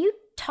you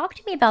talk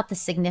to me about the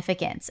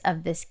significance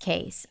of this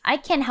case? I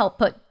can't help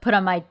put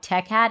on my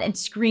tech hat and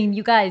scream,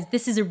 you guys,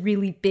 this is a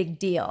really big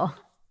deal.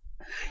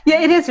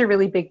 Yeah, it is a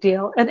really big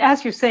deal. And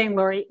as you're saying,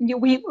 Lori,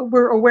 we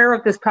were aware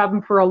of this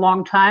problem for a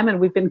long time, and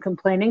we've been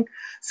complaining.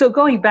 So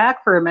going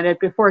back for a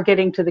minute before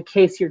getting to the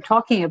case you're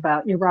talking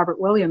about, Robert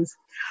Williams,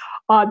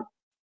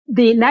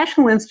 the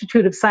National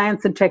Institute of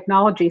Science and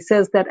Technology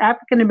says that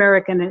African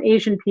American and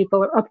Asian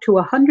people are up to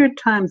 100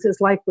 times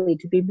as likely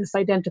to be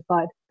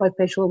misidentified by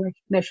facial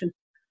recognition.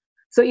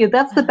 So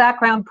that's the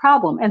background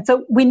problem. And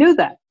so we knew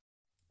that,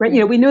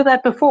 right? We knew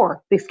that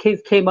before this case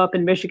came up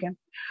in Michigan.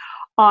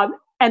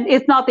 And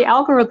it's not the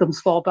algorithm's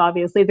fault,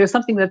 obviously. There's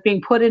something that's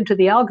being put into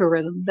the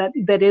algorithm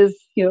that is,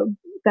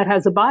 that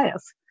has a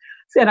bias.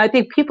 And I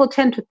think people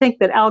tend to think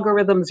that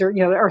algorithms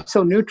are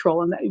so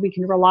neutral and that we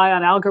can rely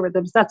on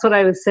algorithms. That's what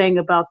I was saying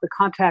about the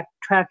contact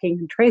tracking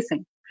and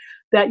tracing,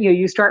 that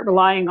you start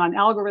relying on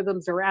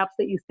algorithms or apps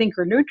that you think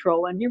are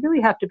neutral, and you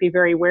really have to be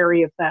very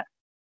wary of that.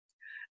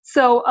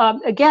 So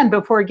again,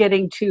 before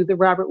getting to the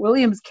Robert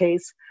Williams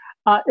case,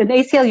 An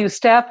ACLU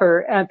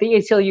staffer at the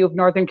ACLU of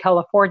Northern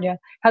California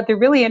had the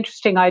really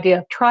interesting idea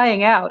of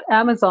trying out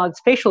Amazon's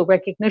facial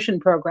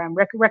recognition program,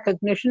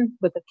 recognition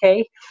with a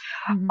K,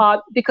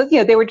 because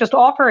they were just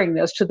offering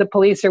this to the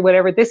police or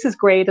whatever. This is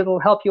great. It'll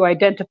help you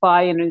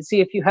identify and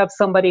see if you have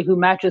somebody who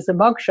matches a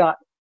mugshot.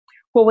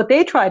 Well, what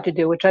they tried to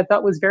do, which I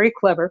thought was very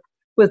clever,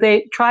 was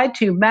they tried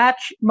to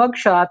match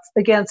mugshots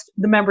against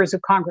the members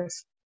of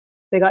Congress.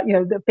 They got,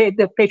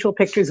 the facial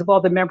pictures of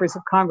all the members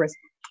of Congress.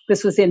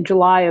 This was in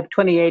July of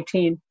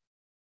 2018.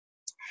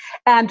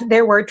 And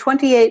there were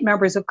 28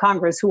 members of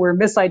Congress who were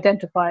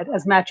misidentified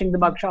as matching the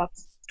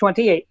mugshots.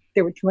 28.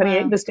 There were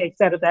 28 mistakes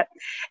out of that.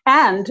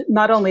 And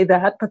not only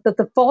that, but that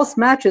the false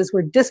matches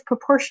were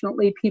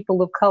disproportionately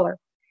people of color.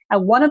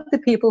 And one of the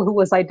people who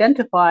was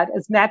identified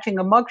as matching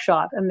a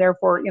mugshot, and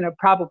therefore,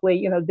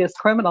 probably, this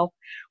criminal,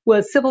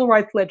 was civil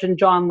rights legend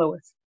John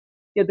Lewis,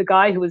 the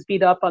guy who was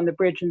beat up on the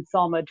bridge in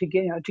Selma to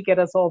get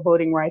us all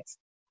voting rights.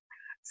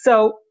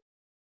 So,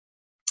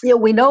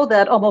 we know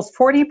that almost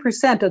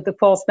 40% of the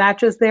false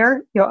matches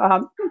there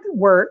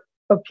were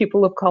of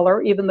people of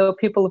color, even though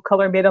people of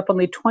color made up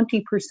only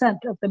 20%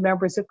 of the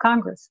members of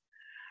Congress.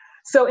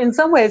 So in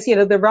some ways,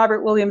 the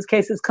Robert Williams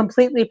case is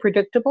completely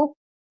predictable.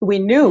 We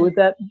knew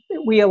that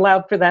we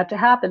allowed for that to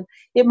happen.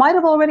 It might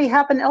have already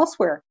happened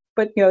elsewhere,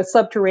 but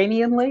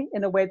subterraneanly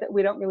in a way that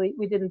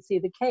we didn't see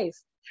the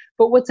case.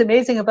 But what's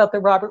amazing about the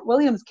Robert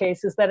Williams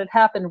case is that it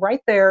happened right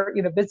there,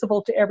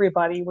 visible to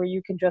everybody, where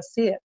you can just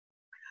see it.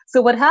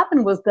 So what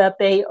happened was that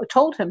they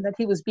told him that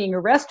he was being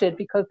arrested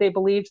because they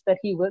believed that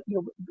he was,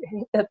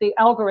 that the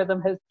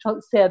algorithm has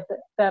said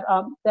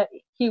that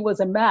he was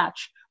a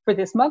match for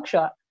this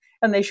mugshot,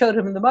 and they showed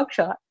him the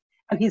mugshot,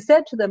 and he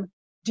said to them,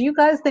 "Do you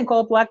guys think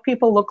all black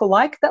people look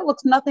alike? That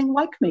looks nothing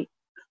like me."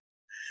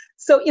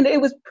 So it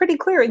was pretty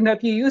clear.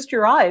 If you used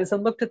your eyes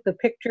and looked at the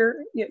picture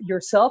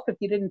yourself, if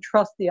you didn't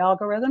trust the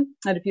algorithm,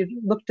 and if you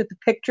looked at the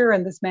picture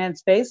and this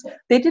man's face,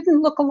 they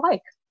didn't look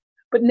alike.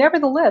 But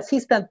nevertheless, he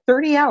spent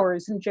 30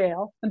 hours in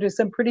jail under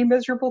some pretty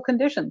miserable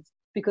conditions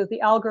because the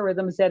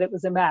algorithm said it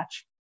was a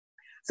match.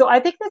 So I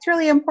think that's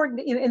really important.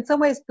 In some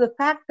ways, the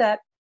fact that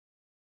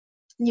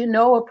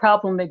a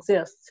problem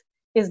exists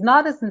is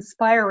not as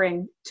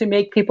inspiring to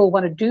make people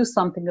want to do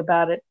something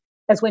about it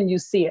as when you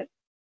see it.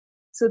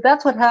 So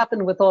that's what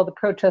happened with all the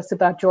protests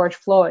about George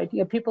Floyd.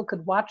 People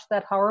could watch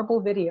that horrible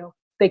video.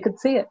 They could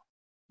see it.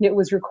 It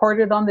was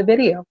recorded on the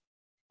video.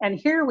 And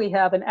here we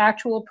have an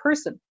actual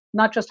person,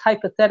 not just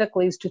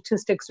hypothetically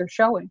statistics are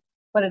showing,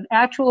 but an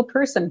actual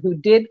person who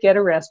did get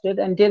arrested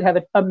and did have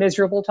a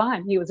miserable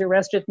time. He was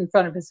arrested in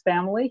front of his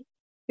family.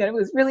 It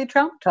was really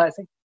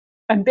traumatizing.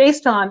 And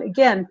based on,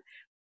 again,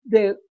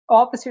 the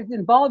officers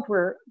involved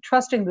were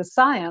trusting the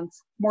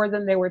science more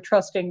than they were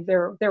trusting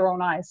their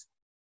own eyes.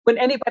 When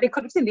anybody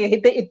could have seen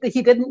it,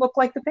 he didn't look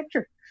like the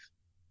picture.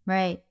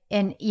 Right.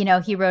 And,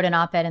 he wrote an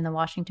op-ed in the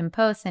Washington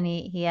Post, and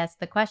he asked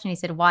the question, he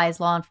said, why is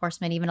law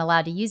enforcement even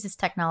allowed to use this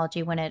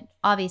technology when it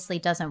obviously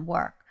doesn't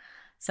work?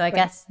 So I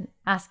guess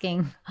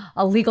asking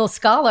a legal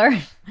scholar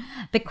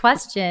the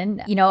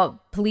question,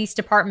 police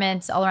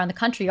departments all around the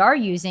country are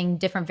using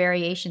different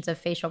variations of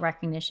facial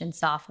recognition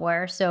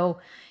software. So,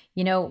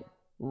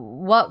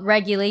 what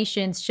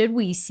regulations should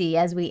we see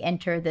as we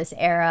enter this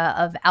era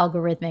of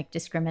algorithmic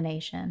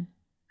discrimination?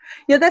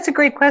 Yeah, that's a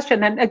great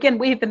question. And again,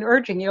 we've been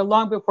urging,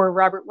 long before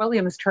Robert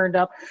Williams turned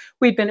up,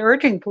 we've been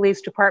urging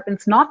police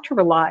departments not to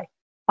rely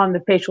on the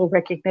facial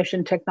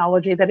recognition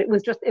technology, that it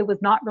was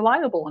not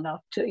reliable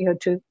enough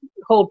to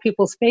hold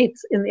people's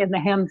faces in the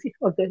hands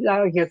of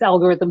I guess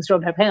algorithms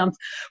don't have hands,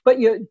 but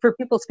for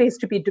people's face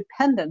to be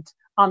dependent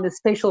on this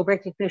facial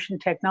recognition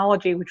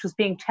technology, which was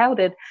being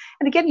touted.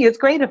 And again, it's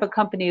great if a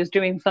company is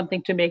doing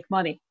something to make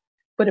money,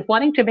 but if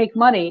wanting to make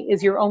money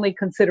is your only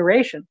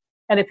consideration,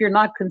 and if you're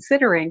not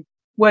considering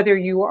whether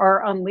you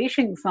are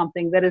unleashing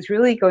something that is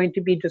really going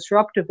to be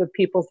disruptive of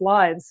people's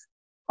lives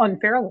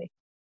unfairly,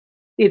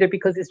 either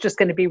because it's just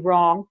going to be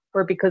wrong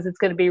or because it's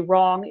going to be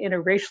wrong in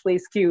a racially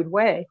skewed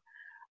way,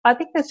 I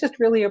think that's just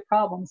really a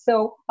problem.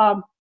 So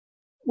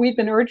we've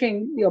been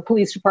urging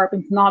police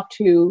departments not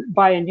to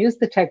buy and use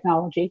the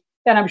technology.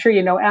 And I'm sure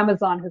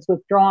Amazon has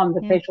withdrawn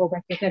the facial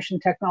recognition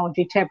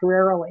technology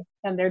temporarily,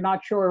 and they're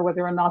not sure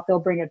whether or not they'll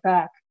bring it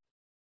back.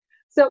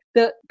 So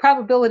the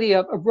probability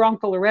of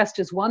wrongful arrest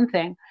is one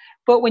thing,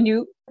 but when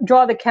you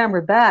draw the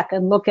camera back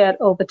and look at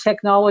the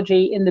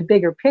technology in the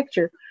bigger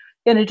picture,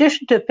 in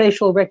addition to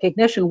facial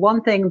recognition,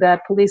 one thing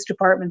that police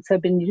departments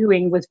have been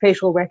doing with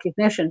facial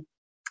recognition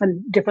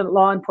and different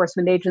law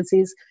enforcement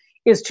agencies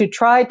is to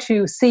try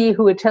to see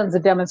who attends a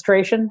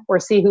demonstration or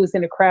see who's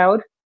in a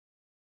crowd.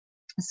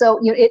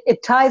 So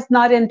it ties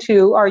not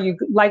into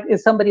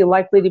is somebody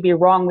likely to be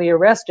wrongly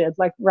arrested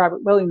like Robert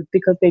Williams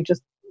because they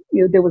just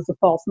there was a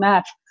false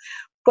match,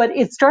 but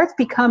it starts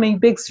becoming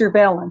big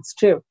surveillance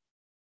too.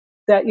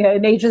 That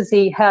an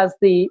agency has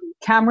the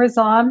cameras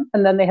on,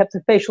 and then they have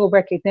the facial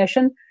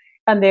recognition,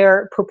 and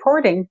they're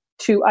purporting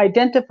to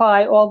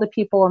identify all the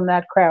people in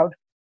that crowd,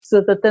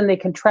 so that then they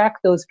can track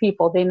those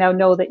people. They now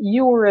know that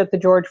you were at the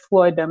George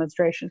Floyd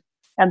demonstration,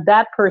 and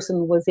that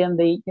person was in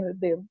the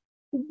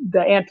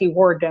the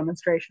anti-war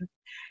demonstration.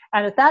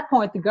 And at that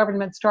point, the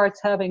government starts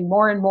having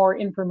more and more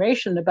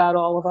information about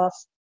all of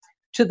us,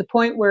 to the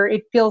point where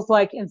it feels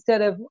like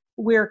instead of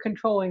we're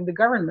controlling the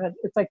government,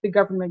 it's like the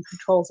government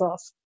controls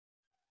us.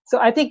 So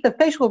I think the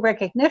facial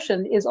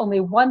recognition is only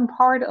one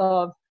part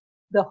of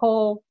the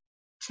whole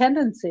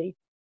tendency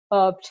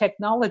of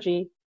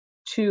technology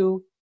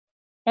to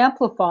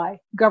amplify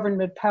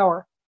government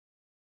power,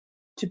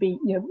 to be,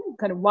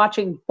 kind of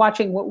watching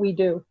what we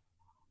do.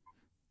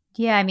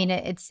 Yeah, I mean,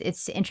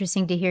 it's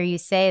interesting to hear you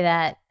say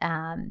that,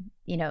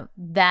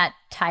 that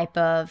type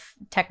of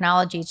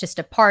technology is just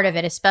a part of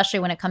it, especially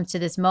when it comes to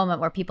this moment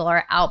where people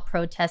are out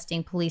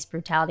protesting police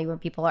brutality, where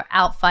people are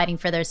out fighting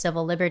for their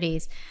civil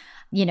liberties.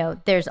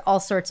 There's all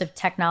sorts of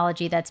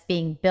technology that's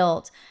being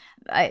built.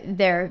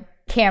 There are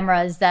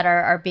cameras that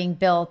are being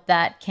built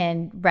that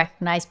can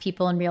recognize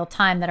people in real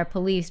time that are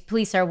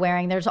police are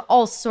wearing. There's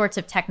all sorts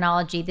of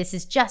technology. This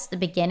is just the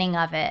beginning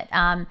of it.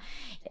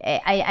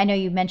 I know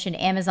you mentioned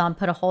Amazon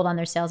put a hold on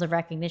their sales of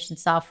recognition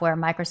software.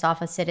 Microsoft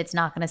has said it's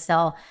not going to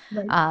sell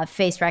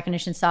face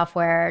recognition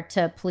software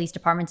to police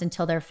departments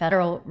until there are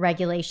federal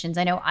regulations.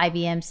 I know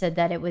IBM said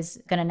that it was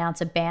going to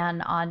announce a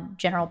ban on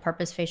general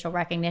purpose facial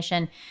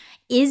recognition.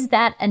 Is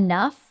that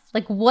enough?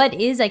 Like, what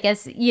is, I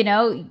guess,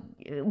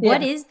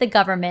 what is the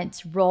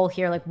government's role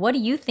here? Like, what do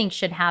you think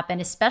should happen,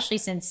 especially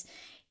since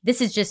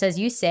this is just, as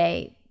you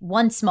say,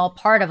 one small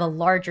part of a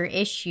larger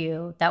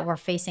issue that we're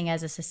facing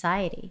as a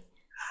society?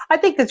 I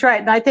think that's right.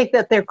 And I think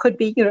that there could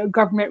be,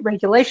 government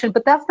regulation,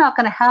 but that's not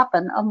going to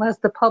happen unless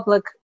the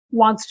public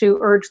wants to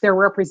urge their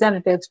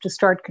representatives to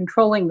start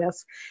controlling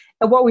this.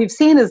 And what we've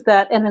seen is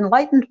that an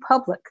enlightened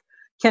public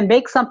can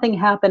make something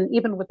happen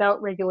even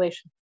without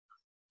regulation.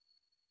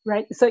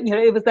 Right. So,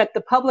 it was that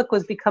the public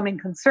was becoming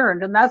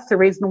concerned. And that's the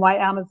reason why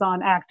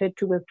Amazon acted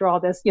to withdraw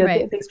this.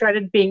 They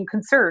started being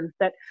concerned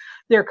that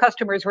their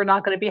customers were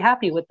not going to be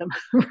happy with them.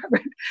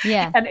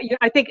 Yeah. And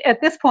I think at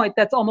this point,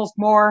 that's almost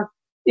more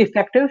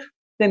effective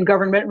than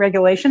government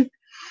regulation.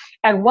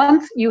 And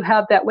once you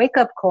have that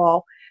wake-up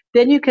call,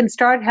 then you can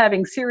start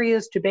having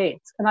serious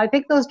debates. And I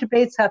think those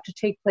debates have to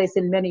take place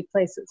in many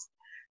places.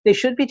 They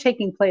should be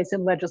taking place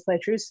in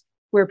legislatures,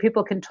 where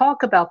people can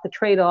talk about the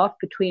trade-off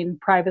between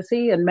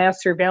privacy and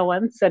mass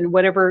surveillance and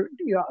whatever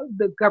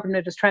the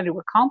government is trying to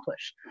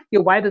accomplish.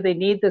 Why do they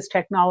need this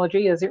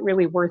technology? Is it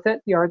really worth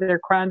it? Are there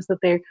crimes that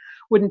they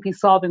wouldn't be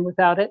solving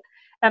without it?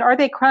 And are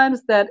they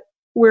crimes that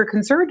we're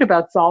concerned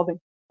about solving?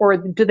 Or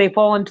do they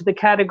fall into the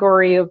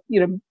category of,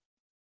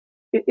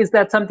 is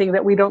that something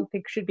that we don't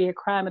think should be a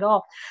crime at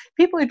all?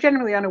 People are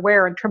generally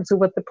unaware in terms of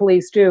what the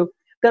police do,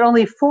 that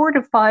only 4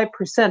 to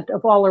 5%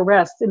 of all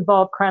arrests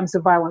involve crimes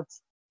of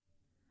violence.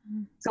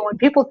 So when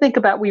people think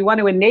about we want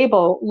to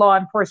enable law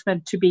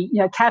enforcement to be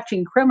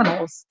catching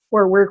criminals,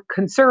 or we're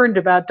concerned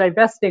about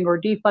divesting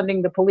or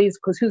defunding the police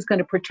because who's going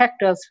to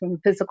protect us from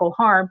physical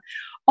harm,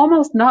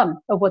 almost none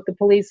of what the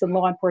police and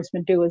law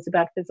enforcement do is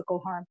about physical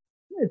harm.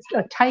 It's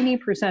a tiny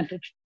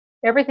percentage.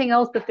 Everything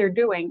else that they're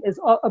doing is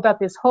about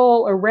this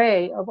whole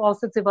array of all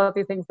sorts of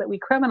other things that we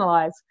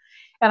criminalize.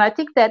 And I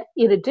think that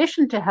in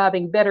addition to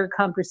having better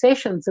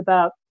conversations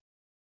about,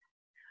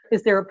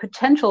 is there a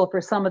potential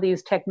for some of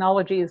these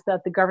technologies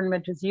that the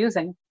government is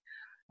using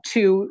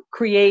to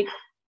create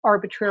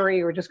arbitrary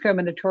or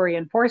discriminatory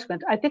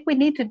enforcement, I think we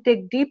need to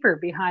dig deeper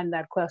behind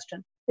that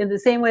question, in the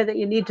same way that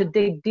you need to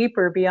dig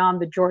deeper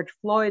beyond the George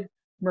Floyd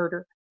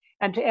murder,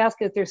 and to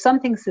ask, is there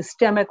something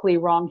systemically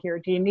wrong here?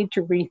 Do you need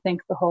to rethink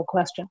the whole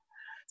question?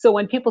 So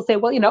when people say,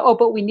 well,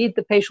 but we need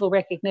the facial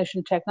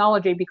recognition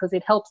technology because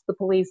it helps the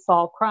police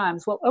solve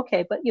crimes. Well,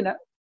 okay, but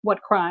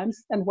what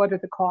crimes and what are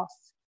the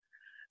costs?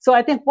 So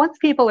I think once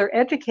people are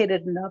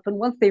educated enough and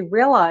once they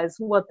realize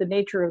what the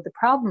nature of the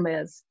problem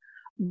is,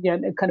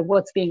 kind of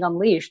what's being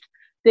unleashed,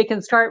 they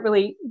can start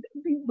really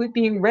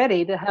being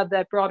ready to have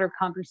that broader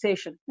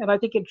conversation. And I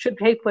think it should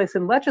take place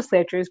in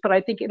legislatures, but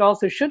I think it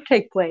also should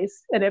take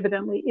place, and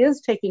evidently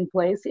is taking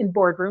place, in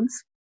boardrooms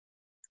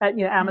at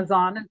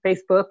Amazon and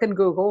Facebook and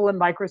Google and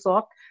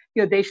Microsoft.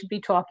 They should be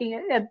talking,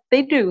 and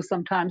they do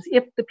sometimes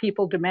if the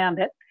people demand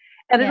it.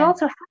 And it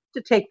also has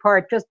to take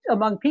part just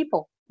among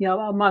people,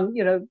 among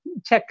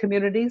tech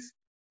communities,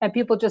 and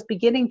people just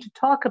beginning to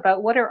talk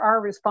about what are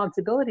our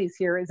responsibilities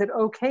here. Is it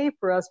okay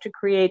for us to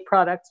create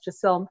products to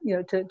sell,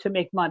 to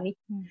make money?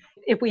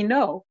 If we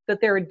know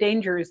that there are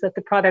dangers that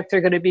the products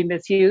are going to be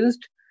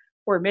misused,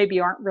 or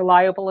maybe aren't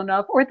reliable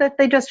enough, or that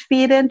they just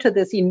feed into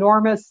this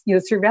enormous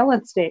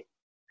surveillance state.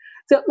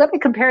 So let me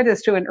compare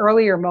this to an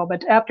earlier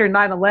moment after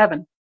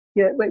 9/11.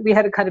 We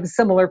had a kind of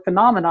similar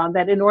phenomenon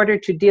that in order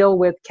to deal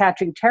with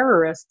catching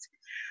terrorists,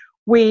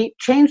 we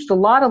changed a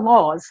lot of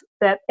laws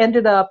that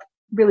ended up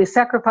really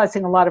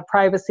sacrificing a lot of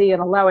privacy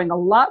and allowing a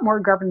lot more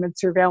government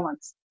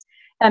surveillance.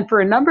 And for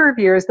a number of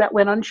years, that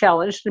went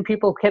unchallenged, and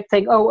people kept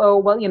saying,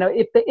 well,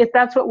 if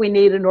that's what we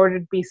need in order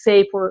to be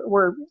safe,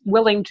 we're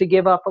willing to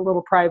give up a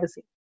little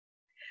privacy.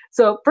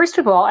 So first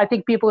of all, I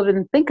think people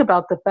didn't think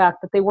about the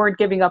fact that they weren't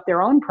giving up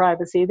their own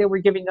privacy, they were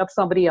giving up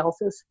somebody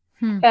else's.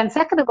 And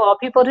second of all,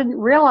 people didn't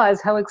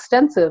realize how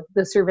extensive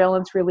the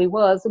surveillance really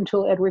was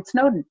until Edward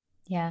Snowden.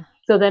 Yeah.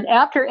 So then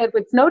after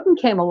Edward Snowden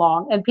came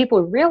along and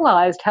people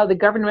realized how the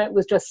government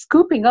was just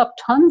scooping up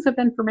tons of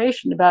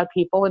information about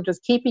people and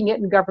just keeping it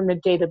in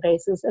government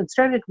databases and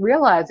started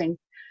realizing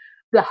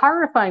the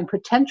horrifying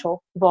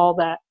potential of all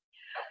that,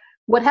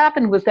 what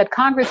happened was that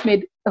Congress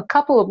made a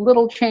couple of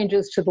little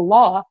changes to the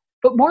law,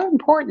 but more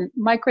important,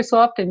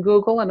 Microsoft and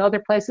Google and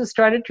other places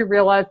started to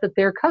realize that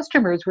their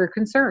customers were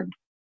concerned.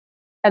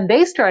 And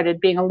they started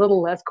being a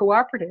little less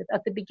cooperative.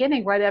 At the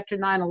beginning, right after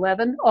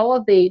 9/11, all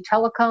of the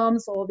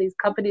telecoms, all of these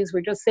companies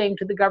were just saying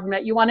to the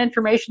government, you want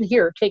information?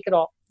 Here, take it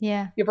all.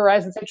 Yeah.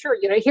 Verizon said, sure,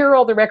 here are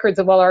all the records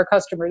of all our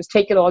customers.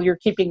 Take it all. You're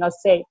keeping us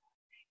safe.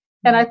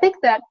 Mm-hmm. And I think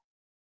that,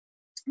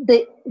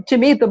 to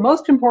me, the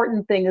most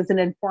important thing is an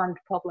informed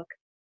public.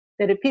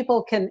 That if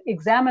people can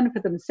examine for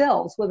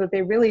themselves whether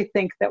they really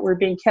think that we're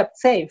being kept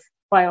safe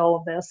by all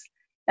of this,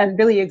 and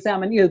really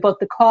examine both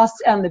the costs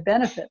and the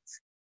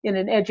benefits in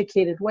an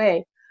educated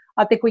way,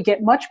 I think we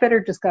get much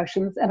better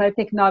discussions. And I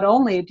think not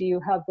only do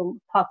you have the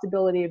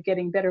possibility of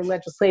getting better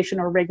legislation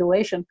or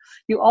regulation,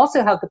 you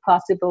also have the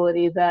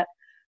possibility that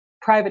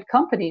private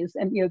companies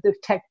and the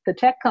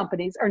tech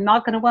companies are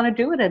not going to want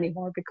to do it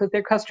anymore because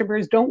their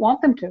customers don't want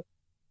them to.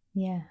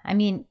 Yeah. I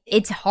mean,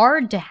 it's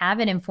hard to have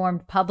an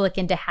informed public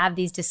and to have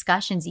these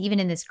discussions, even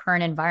in this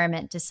current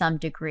environment to some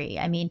degree.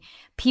 I mean,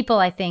 people,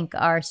 I think,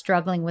 are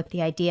struggling with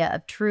the idea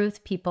of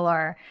truth. People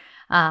are,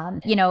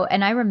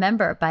 and I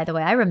remember, by the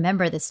way,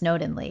 the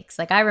Snowden leaks.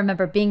 Like, I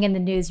remember being in the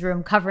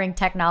newsroom covering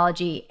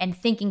technology and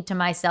thinking to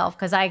myself,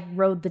 because I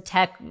rode the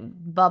tech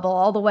bubble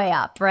all the way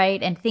up,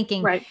 right? And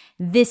thinking,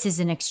 This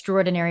is an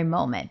extraordinary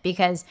moment,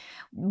 because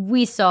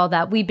we saw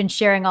that we've been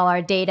sharing all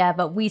our data,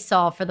 but we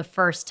saw for the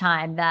first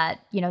time that,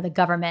 the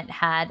government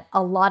had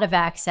a lot of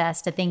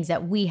access to things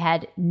that we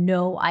had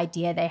no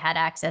idea they had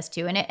access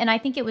to. And I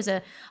think it was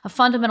a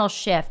fundamental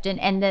shift,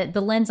 and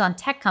the lens on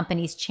tech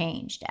companies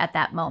changed at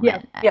that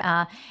moment.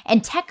 Yeah.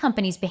 And tech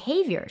companies'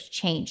 behaviors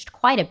changed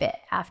quite a bit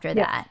after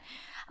that.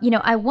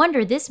 I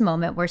wonder, this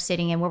moment we're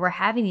sitting in, where we're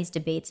having these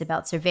debates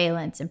about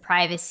surveillance and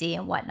privacy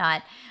and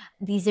whatnot,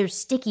 these are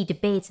sticky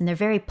debates, and they're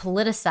very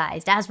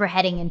politicized as we're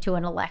heading into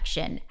an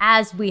election,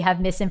 as we have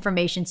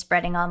misinformation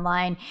spreading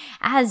online,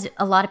 as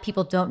a lot of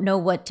people don't know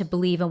what to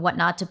believe and what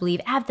not to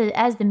believe,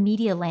 as the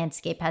media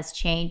landscape has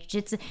changed.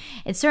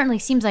 It certainly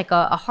seems like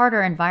a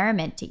harder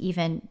environment to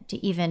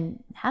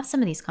even have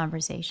some of these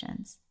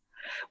conversations.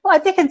 Well, I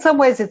think in some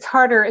ways it's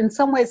harder. In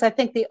some ways, I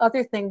think the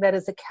other thing that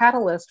is a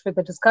catalyst for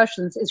the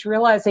discussions is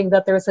realizing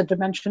that there's a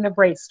dimension of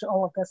race to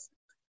all of this.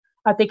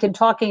 I think in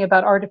talking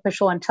about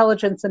artificial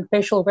intelligence and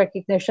facial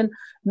recognition,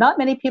 not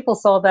many people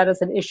saw that as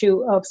an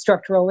issue of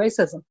structural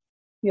racism.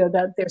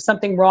 That there's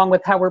something wrong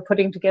with how we're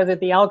putting together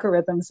the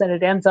algorithms, and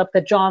it ends up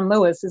that John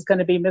Lewis is going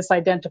to be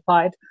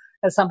misidentified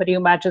as somebody who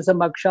matches a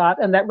mugshot,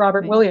 and that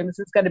Robert Williams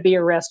is going to be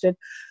arrested.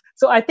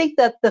 So I think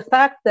that the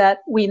fact that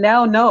we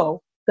now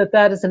know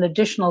that is an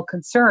additional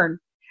concern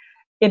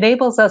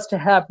enables us to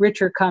have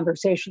richer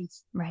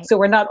conversations. Right. So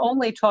we're not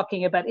only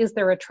talking about, is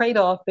there a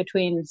trade-off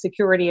between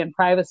security and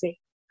privacy?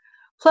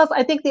 Plus,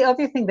 I think the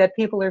other thing that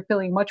people are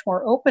feeling much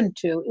more open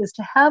to is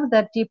to have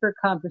that deeper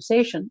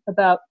conversation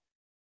about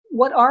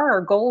what are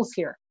our goals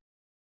here?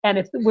 And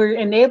if we're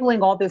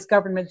enabling all this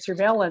government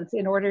surveillance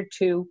in order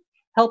to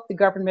help the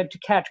government to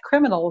catch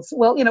criminals,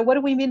 well, what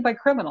do we mean by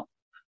criminal?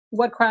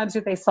 What crimes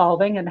are they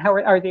solving, and how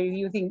are they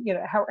using,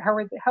 how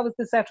is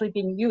this actually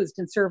being used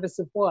in service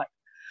of what?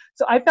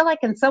 So I feel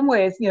like in some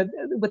ways,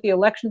 with the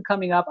election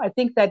coming up, I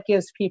think that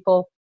gives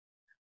people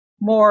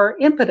more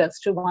impetus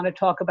to want to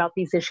talk about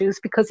these issues,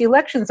 because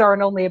elections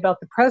aren't only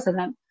about the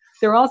president.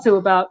 They're also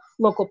about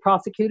local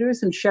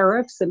prosecutors and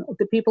sheriffs and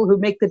the people who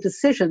make the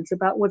decisions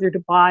about whether to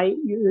buy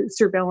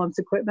surveillance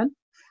equipment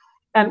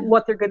and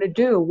what they're going to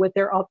do with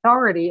their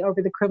authority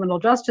over the criminal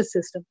justice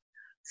system.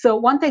 So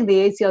one thing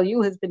the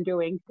ACLU has been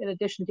doing, in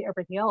addition to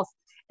everything else,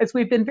 is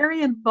we've been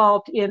very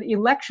involved in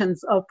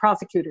elections of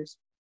prosecutors,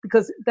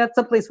 because that's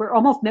a place where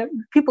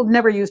people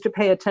never used to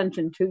pay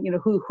attention to,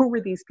 who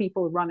were these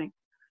people running.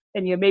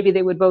 And maybe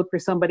they would vote for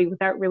somebody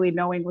without really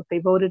knowing what they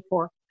voted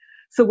for.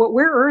 So what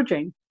we're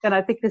urging, and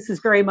I think this is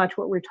very much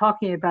what we're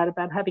talking about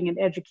having an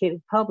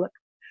educated public,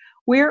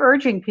 we're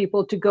urging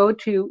people to go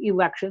to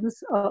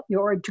elections,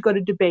 or to go to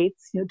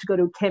debates, to go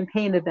to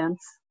campaign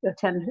events,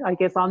 attend, I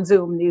guess, on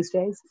Zoom these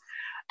days,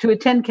 to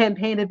attend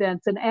campaign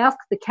events and ask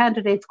the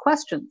candidates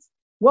questions.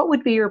 What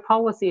would be your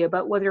policy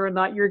about whether or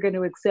not you're going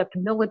to accept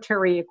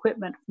military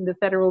equipment from the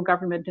federal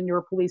government in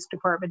your police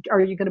department?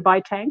 Are you going to buy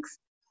tanks?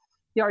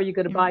 Are you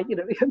going to buy,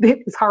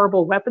 these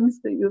horrible weapons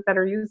that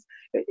are used?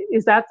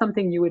 Is that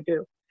something you would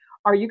do?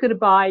 Are you going to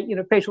buy,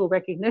 facial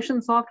recognition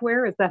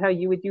software? Is that how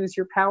you would use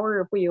your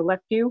power if we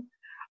elect you?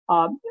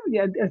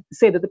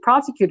 Say to the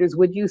prosecutors,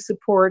 would you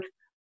support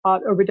a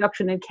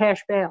reduction in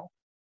cash bail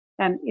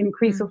and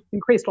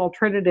increased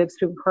alternatives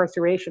to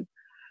incarceration?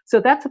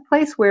 So that's a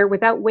place where,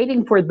 without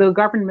waiting for the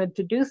government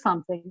to do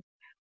something,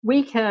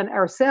 we can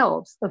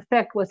ourselves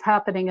affect what's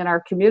happening in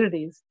our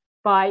communities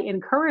by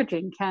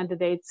encouraging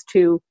candidates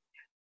to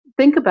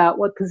think about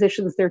what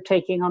positions they're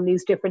taking on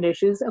these different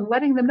issues and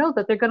letting them know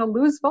that they're going to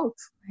lose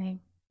votes. Right.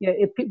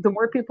 The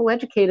more people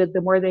educated, the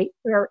more they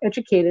are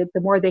educated,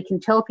 the more they can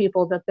tell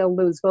people that they'll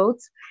lose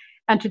votes.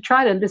 And to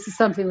try to, and this is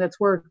something that's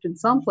worked in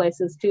some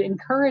places, to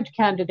encourage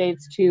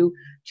candidates to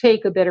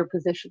take a better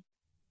position.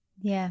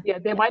 Yeah,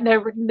 they might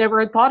never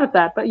have thought of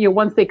that, but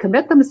once they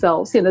commit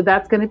themselves,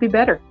 that's going to be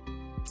better.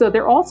 So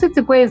there are all sorts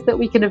of ways that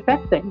we can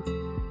affect things.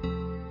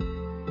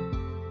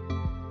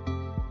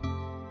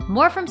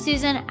 More from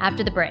Susan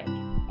after the break.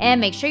 And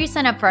make sure you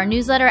sign up for our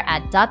newsletter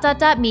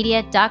at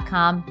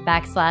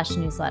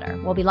media.com/newsletter.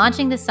 We'll be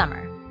launching this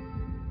summer.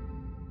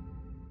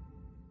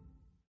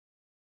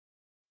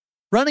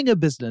 Running a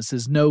business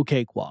is no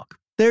cakewalk.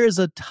 There is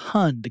a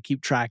ton to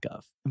keep track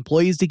of.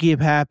 Employees to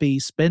keep happy,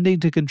 spending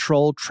to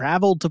control,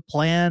 travel to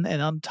plan,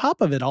 and on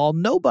top of it all,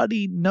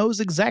 nobody knows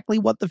exactly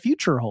what the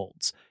future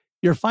holds.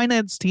 Your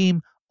finance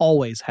team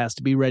always has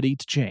to be ready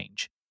to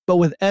change. But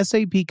with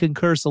SAP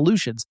Concur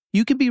Solutions,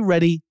 you can be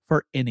ready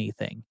for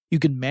anything. You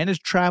can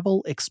manage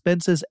travel,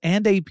 expenses,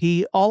 and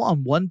AP all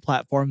on one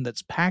platform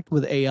that's packed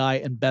with AI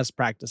and best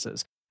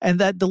practices, and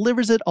that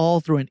delivers it all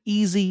through an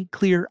easy,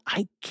 clear,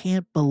 I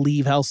can't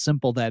believe how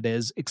simple that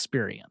is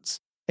experience.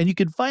 And you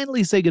can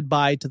finally say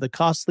goodbye to the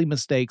costly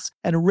mistakes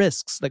and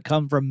risks that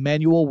come from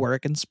manual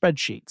work and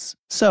spreadsheets.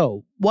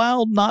 So,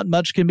 while not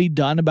much can be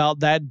done about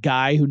that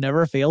guy who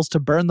never fails to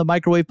burn the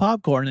microwave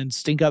popcorn and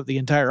stink up the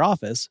entire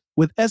office,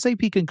 with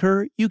SAP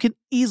Concur, you can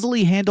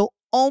easily handle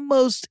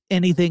almost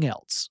anything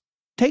else.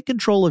 Take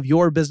control of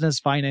your business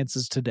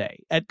finances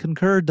today at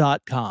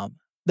concur.com.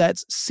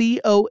 That's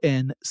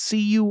CONCUR.com.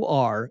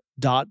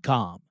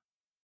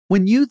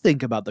 When you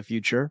think about the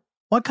future,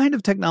 what kind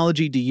of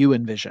technology do you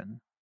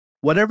envision?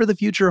 Whatever the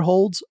future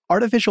holds,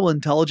 artificial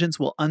intelligence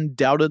will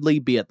undoubtedly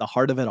be at the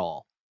heart of it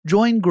all.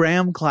 Join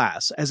Graham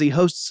Class as he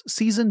hosts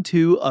Season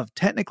 2 of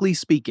Technically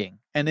Speaking,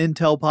 an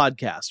Intel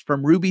podcast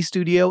from Ruby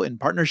Studio in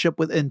partnership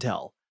with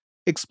Intel.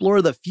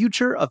 Explore the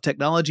future of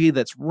technology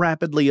that's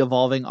rapidly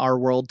evolving our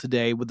world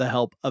today with the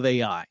help of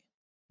AI.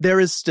 There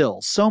is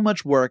still so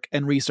much work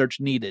and research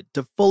needed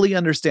to fully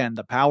understand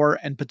the power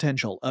and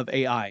potential of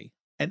AI.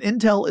 And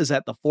Intel is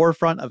at the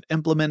forefront of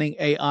implementing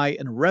AI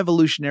in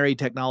revolutionary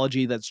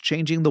technology that's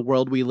changing the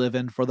world we live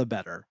in for the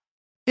better.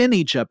 In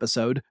each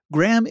episode,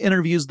 Graham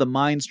interviews the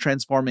minds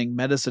transforming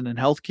medicine and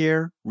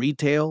healthcare,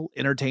 retail,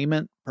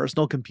 entertainment,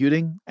 personal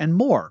computing, and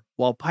more,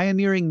 while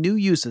pioneering new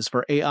uses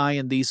for AI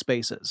in these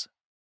spaces.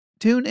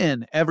 Tune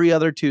in every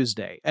other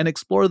Tuesday and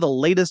explore the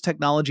latest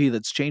technology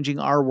that's changing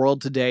our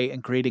world today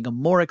and creating a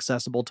more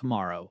accessible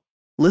tomorrow.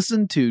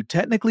 Listen to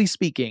Technically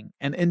Speaking,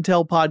 an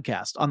Intel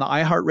podcast on the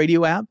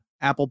iHeartRadio app,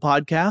 Apple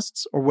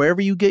Podcasts, or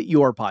wherever you get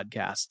your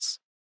podcasts.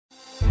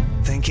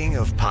 Thinking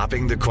of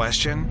popping the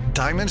question?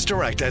 Diamonds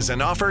Direct has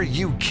an offer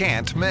you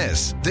can't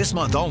miss. This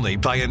month only,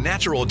 buy a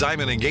natural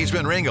diamond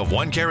engagement ring of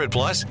 1 carat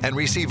plus and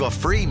receive a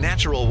free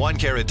natural 1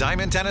 carat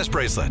diamond tennis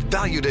bracelet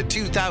valued at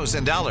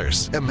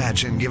 $2,000.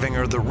 Imagine giving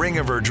her the ring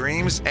of her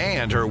dreams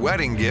and her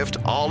wedding gift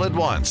all at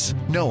once.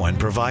 No one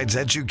provides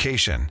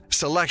education,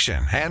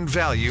 selection, and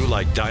value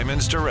like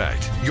Diamonds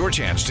Direct. Your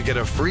chance to get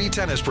a free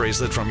tennis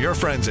bracelet from your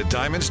friends at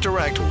Diamonds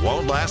Direct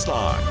won't last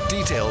long.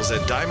 Details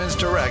at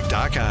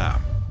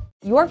diamondsdirect.com.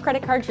 Your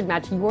credit card should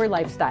match your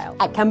lifestyle.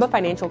 At Kemba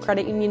Financial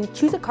Credit Union,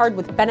 choose a card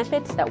with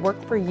benefits that work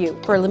for you.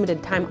 For a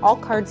limited time, all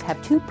cards have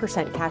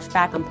 2% cash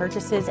back on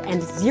purchases and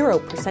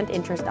 0%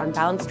 interest on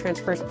balance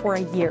transfers for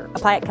a year.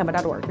 Apply at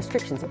Kemba.org.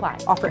 Restrictions apply.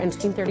 Offer ends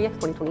June 30th,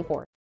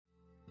 2024.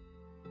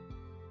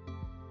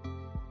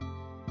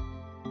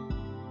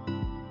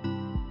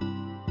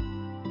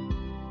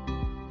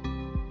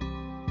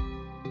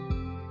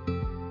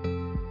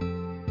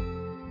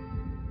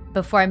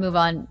 Before I move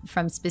on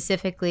from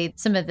specifically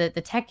some of the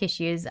tech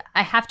issues,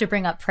 I have to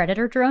bring up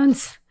predator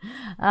drones.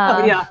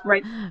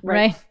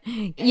 Right.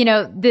 You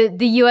know, the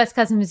U.S.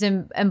 Customs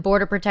and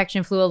Border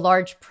Protection flew a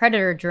large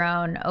predator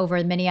drone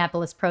over the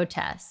Minneapolis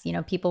protests. You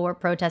know, people were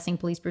protesting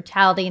police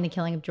brutality and the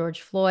killing of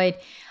George Floyd.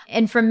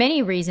 And for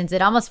many reasons,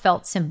 it almost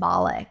felt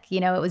symbolic. You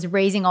know, it was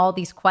raising all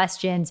these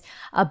questions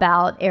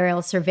about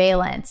aerial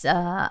surveillance,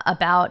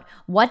 about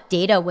what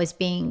data was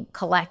being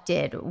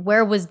collected,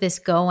 where was this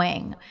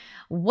going?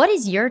 What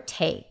is your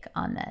take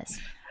on this?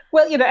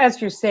 Well, you know, as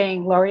you're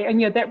saying, Laurie,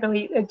 and that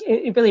really,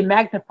 it really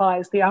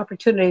magnifies the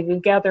opportunity to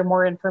gather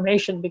more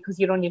information because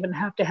you don't even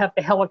have to have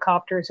the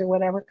helicopters or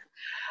whatever.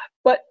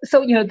 But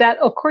so, that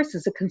of course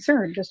is a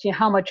concern, just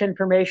how much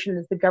information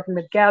is the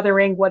government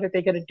gathering? What are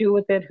they going to do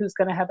with it? Who's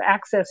going to have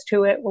access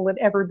to it? Will it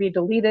ever be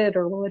deleted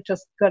or will it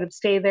just kind of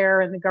stay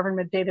there in the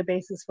government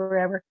databases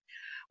forever?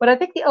 But I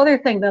think the other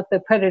thing that the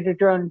Predator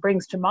drone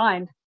brings to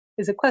mind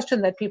is a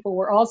question that people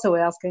were also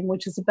asking,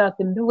 which is about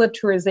the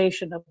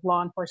militarization of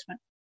law enforcement.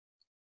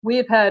 We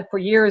have had for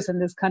years in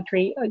this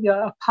country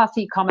a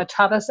Posse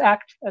Comitatus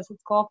Act, as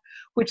it's called,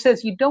 which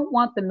says you don't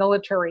want the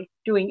military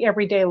doing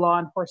everyday law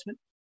enforcement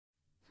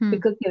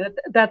because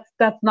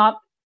that's not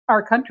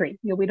our country.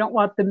 We don't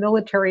want the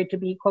military to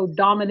be, quote,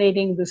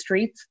 dominating the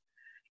streets,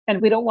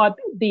 and we don't want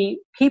the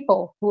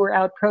people who are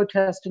out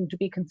protesting to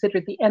be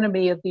considered the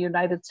enemy of the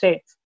United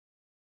States.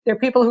 They're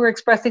people who are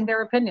expressing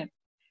their opinion.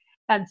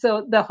 And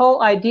so the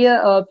whole idea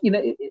of,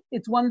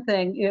 it's one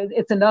thing,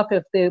 it's enough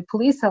if the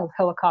police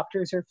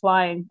helicopters are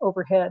flying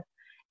overhead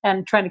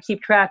and trying to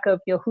keep track of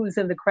who's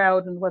in the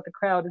crowd and what the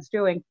crowd is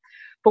doing.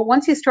 But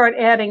once you start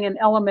adding an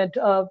element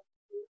of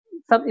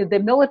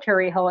the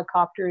military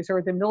helicopters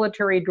or the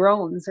military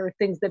drones or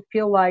things that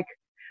feel like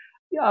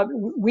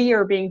we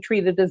are being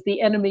treated as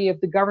the enemy of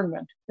the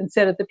government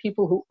instead of the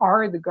people who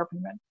are the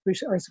government, who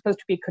are supposed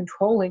to be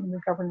controlling the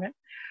government,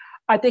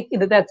 I think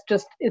that's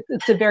just,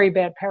 it's a very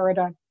bad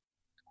paradigm.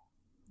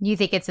 You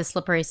think it's a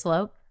slippery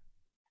slope?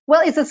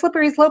 Well, it's a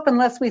slippery slope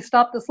unless we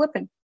stop the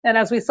slipping. And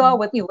as we saw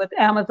with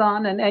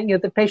Amazon and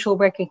the facial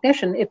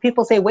recognition, if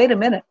people say, wait a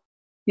minute,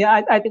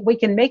 I think we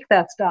can make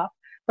that stop.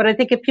 But I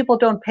think if people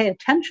don't pay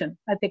attention,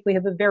 I think we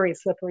have a very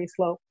slippery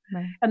slope.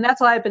 Right. And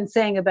that's why I've been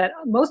saying about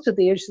most of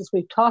the issues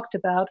we've talked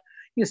about,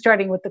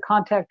 starting with the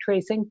contact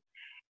tracing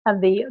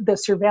and the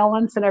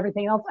surveillance and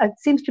everything else. It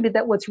seems to me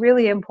that what's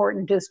really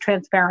important is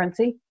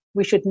transparency.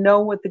 We should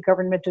know what the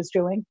government is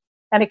doing,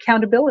 and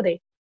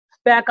accountability.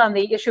 Back on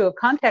the issue of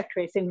contact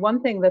tracing,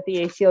 one thing that the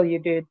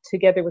ACLU did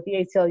together with the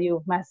ACLU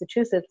of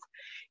Massachusetts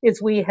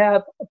is we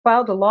have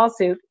filed a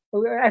lawsuit,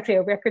 or actually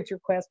a records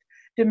request,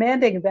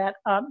 demanding that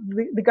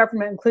the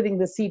government, including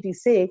the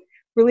CDC,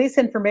 release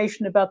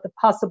information about the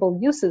possible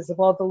uses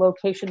of all the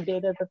location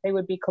data that they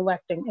would be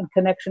collecting in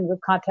connection with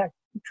contact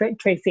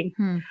tracing.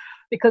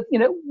 Because,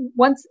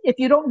 if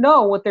you don't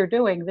know what they're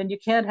doing, then you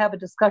can't have a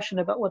discussion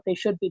about what they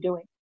should be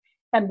doing.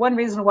 And one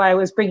reason why I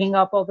was bringing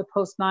up all the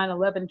post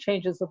 9/11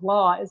 changes of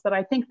law is that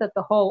I think that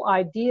the whole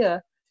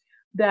idea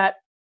that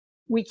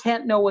we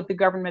can't know what the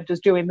government is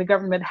doing, the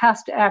government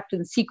has to act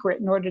in secret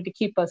in order to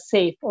keep us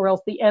safe, or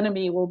else the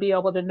enemy will be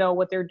able to know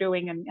what they're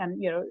doing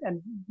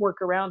and work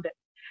around it.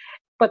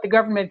 But the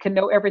government can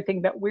know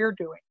everything that we're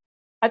doing.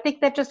 I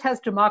think that just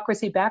has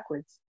democracy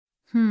backwards.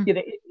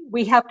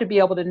 We have to be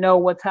able to know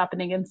what's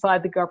happening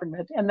inside the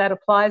government. And that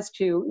applies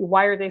to,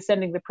 why are they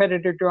sending the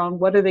Predator drone?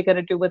 What are they going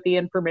to do with the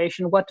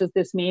information? What does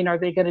this mean? Are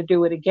they going to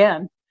do it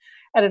again?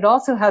 And it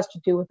also has to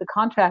do with the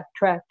contact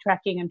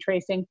tracking and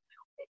tracing.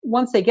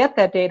 Once they get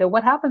that data,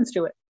 what happens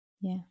to it?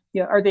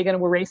 Are they going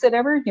to erase it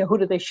ever? Who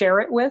do they share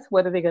it with?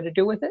 What are they going to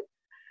do with it?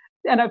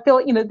 And I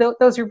feel,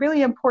 those are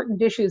really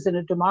important issues in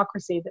a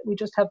democracy, that we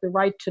just have the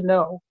right to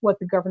know what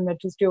the government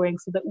is doing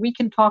so that we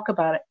can talk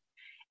about it.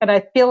 And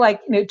I feel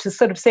like, to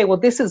sort of say, well,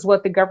 this is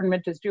what the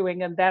government is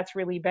doing, and that's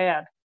really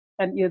bad,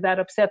 and that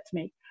upsets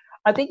me.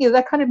 I think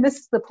that kind of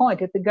misses the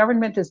point. If the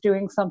government is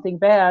doing something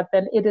bad,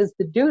 then it is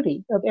the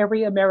duty of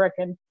every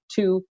American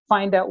to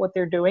find out what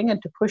they're doing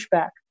and to push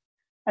back.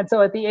 And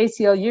so at the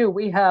ACLU,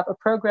 we have a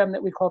program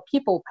that we call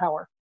People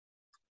Power.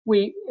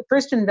 We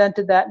first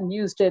invented that and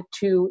used it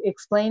to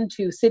explain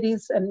to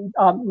cities and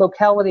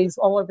localities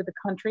all over the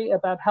country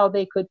about how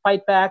they could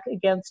fight back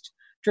against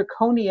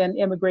draconian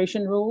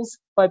immigration rules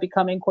by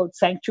becoming, quote,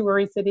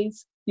 sanctuary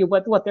cities,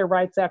 what their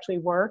rights actually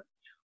were.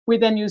 We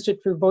then used it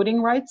for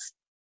voting rights.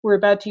 We're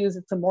about to use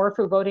it some more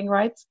for voting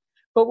rights.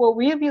 But what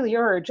we really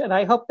urge, and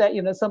I hope that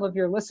some of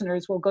your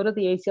listeners will go to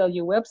the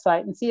ACLU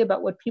website and see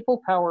about what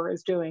People Power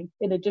is doing,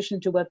 in addition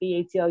to what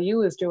the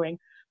ACLU is doing.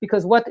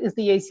 Because what is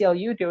the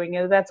ACLU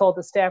doing? That's all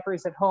the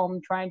staffers at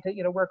home trying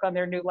to work on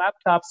their new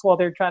laptops while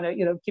they're trying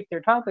to keep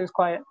their toddlers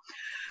quiet.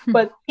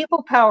 But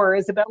People Power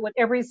is about what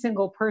every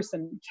single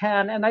person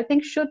can and I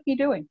think should be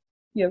doing.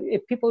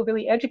 If people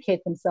really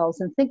educate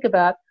themselves and think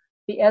about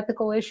the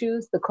ethical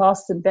issues, the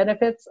costs and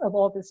benefits of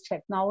all this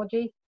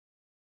technology,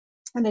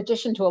 in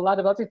addition to a lot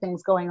of other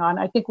things going on,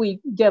 I think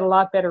we get a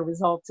lot better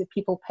results if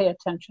people pay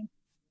attention.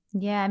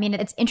 Yeah, I mean,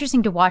 it's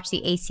interesting to watch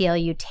the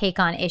ACLU take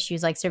on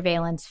issues like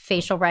surveillance,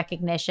 facial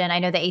recognition. I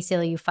know the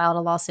ACLU filed a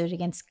lawsuit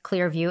against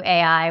Clearview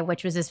AI,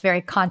 which was this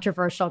very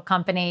controversial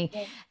company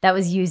that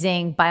was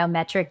using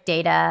biometric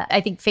data.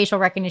 I think facial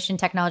recognition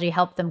technology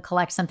helped them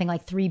collect something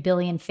like 3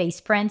 billion face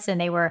prints, and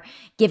they were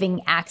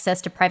giving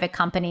access to private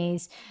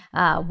companies,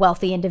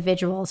 wealthy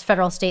individuals,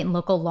 federal, state, and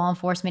local law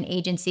enforcement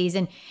agencies.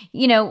 And,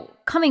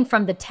 coming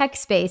from the tech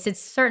space, it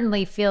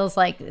certainly feels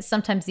like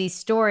sometimes these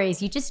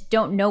stories, you just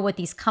don't know what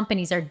these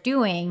companies are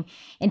doing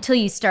until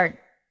you start,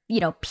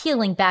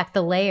 peeling back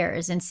the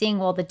layers and seeing,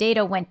 well, the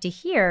data went to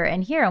here,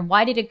 and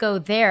why did it go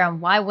there? And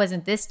why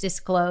wasn't this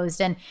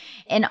disclosed? And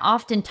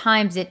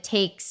oftentimes it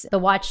takes the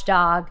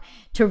watchdog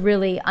to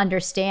really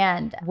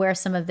understand where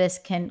some of this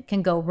can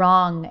go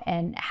wrong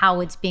and how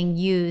it's being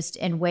used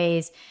in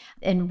ways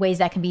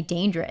that can be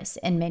dangerous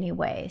in many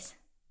ways.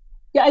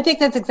 Yeah, I think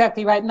that's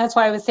exactly right. And that's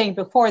why I was saying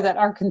before that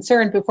our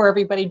concern, before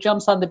everybody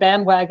jumps on the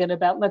bandwagon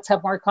about let's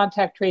have more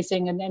contact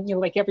tracing and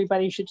like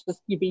everybody should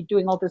just be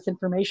doing all this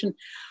information,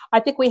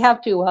 I think we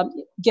have to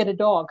get a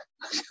dog.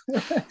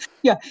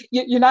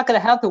 You're not going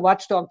to have the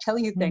watchdog tell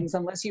you things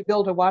unless you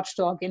build a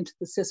watchdog into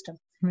the system.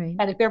 Right.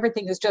 And if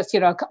everything is just,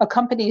 a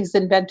company has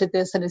invented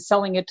this and is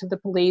selling it to the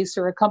police,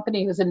 or a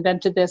company has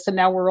invented this and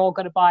now we're all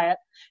going to buy it,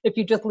 if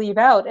you just leave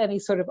out any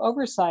sort of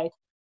oversight,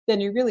 then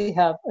you really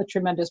have a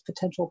tremendous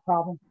potential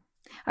problem.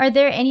 Are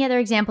there any other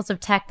examples of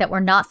tech that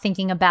we're not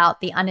thinking about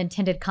the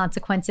unintended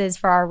consequences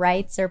for our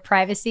rights or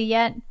privacy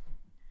yet?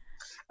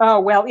 Oh,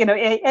 well,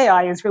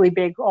 AI is really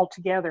big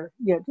altogether,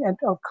 and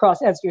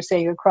across, as you're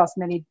saying, across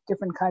many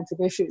different kinds of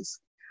issues.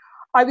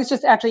 I was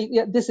just actually,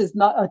 this is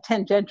not a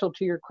tangential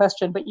to your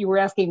question, but you were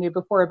asking me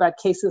before about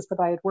cases that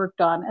I had worked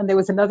on. And there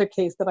was another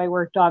case that I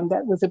worked on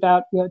that was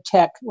about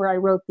tech, where I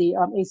wrote the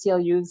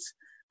ACLU's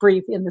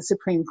brief in the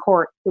Supreme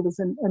Court. It was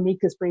an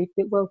amicus brief.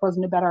 It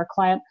wasn't about our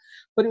client,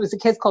 but it was a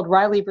case called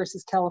Riley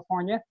versus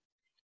California.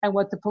 And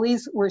what the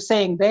police were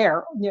saying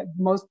there,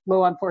 most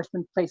law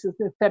enforcement places,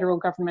 the federal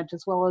government,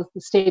 as well as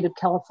the state of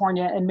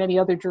California and many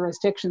other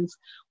jurisdictions,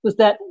 was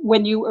that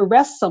when you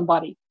arrest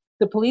somebody,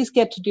 the police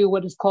get to do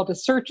what is called a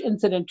search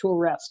incident to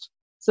arrest.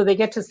 So they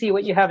get to see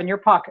what you have in your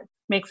pocket.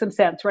 Makes some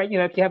sense, right?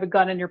 If you have a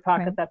gun in your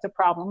pocket, right, that's a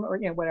problem, or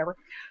whatever.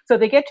 So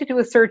they get to do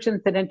a search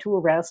incident to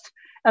arrest.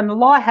 And the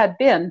law had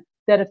been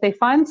that if they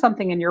find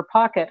something in your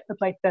pocket,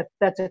 like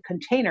that's a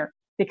container,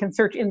 they can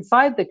search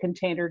inside the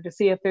container to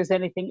see if there's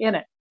anything in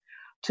it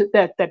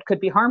that could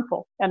be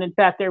harmful. And in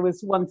fact, there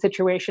was one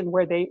situation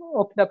where they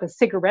opened up a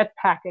cigarette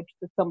package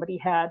that somebody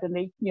had, and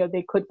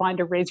they could find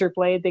a razor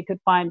blade, they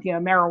could find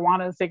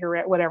marijuana,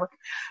 cigarette, whatever.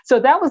 So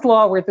that was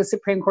law where the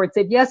Supreme Court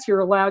said, yes, you're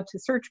allowed to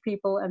search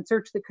people and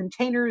search the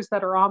containers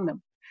that are on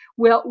them.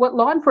 Well, what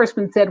law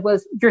enforcement said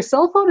was, your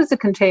cell phone is a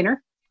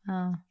container.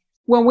 Oh.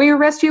 When we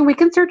arrest you, we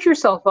can search your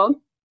cell phone.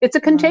 It's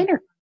a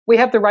container. We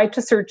have the right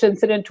to search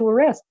incident to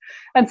arrest.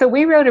 And so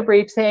we wrote a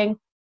brief saying,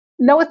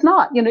 no, it's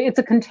not. It's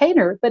a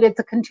container, but it's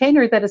a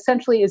container that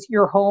essentially is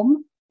your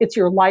home. It's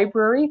your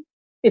library.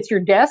 It's your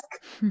desk.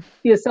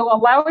 So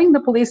allowing the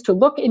police to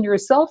look in your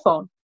cell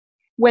phone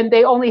when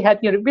they only had,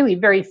 really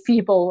very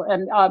feeble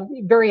and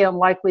very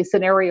unlikely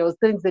scenarios,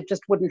 things that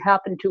just wouldn't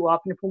happen too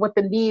often, for what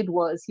the need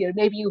was.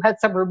 Maybe you had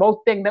some remote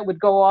thing that would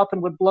go off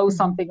and would blow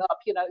something up.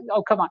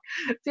 Oh, come on.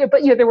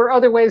 But there were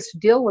other ways to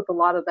deal with a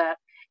lot of that.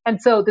 And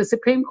so the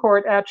Supreme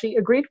Court actually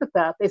agreed with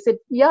that. They said,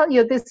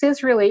 this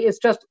is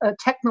just a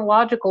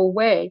technological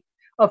way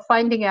of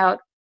finding out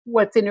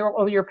what's in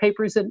all your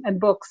papers and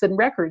books and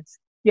records.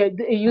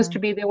 It used to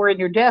be they were in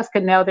your desk,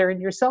 and now they're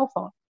in your cell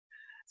phone.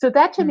 So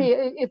that, to me,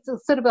 it's a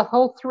sort of a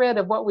whole thread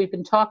of what we've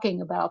been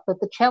talking about, that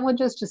the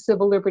challenges to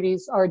civil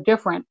liberties are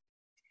different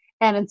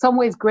and in some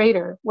ways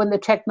greater when the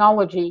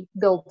technology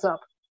builds up.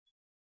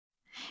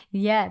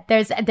 Yeah,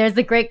 there's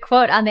a great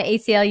quote on the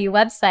ACLU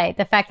website.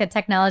 The fact that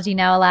technology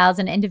now allows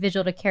an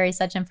individual to carry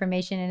such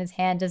information in his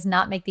hand does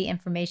not make the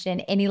information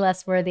any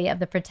less worthy of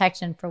the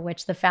protection for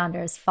which the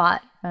founders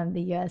fought, from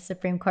the U.S.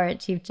 Supreme Court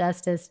Chief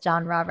Justice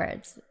John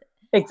Roberts.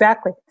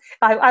 Exactly.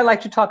 I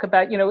like to talk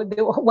about,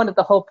 one of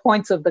the whole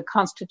points of the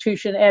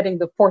Constitution, adding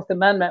the Fourth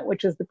Amendment,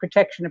 which is the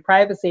protection of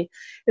privacy,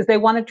 is they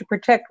wanted to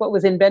protect what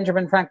was in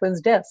Benjamin Franklin's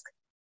desk.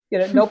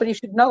 Nobody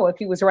should know if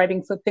he was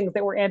writing some things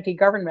that were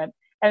anti-government.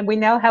 And we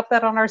now have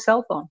that on our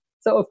cell phone.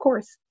 So, of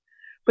course.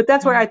 But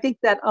that's where I think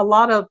that a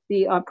lot of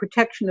the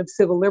protection of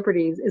civil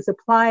liberties is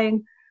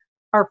applying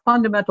our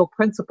fundamental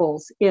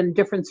principles in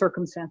different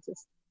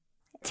circumstances.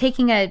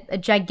 Taking a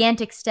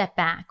gigantic step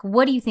back,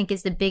 what do you think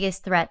is the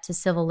biggest threat to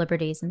civil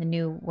liberties in the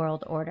New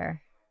World Order?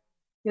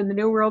 In the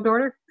New World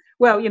Order?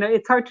 Well,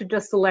 it's hard to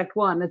just select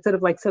one. It's sort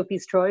of like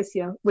Sophie's Choice,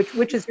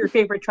 which is your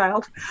favorite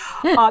child.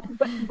 But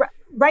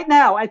right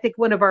now, I think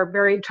one of our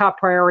very top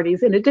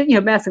priorities, and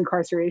mass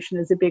incarceration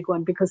is a big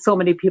one, because so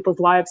many people's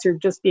lives are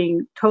just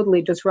being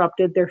totally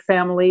disrupted, their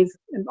families,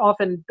 and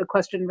often the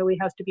question really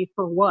has to be,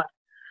 for what?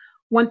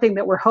 One thing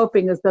that we're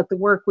hoping is that the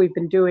work we've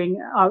been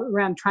doing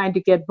around trying to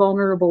get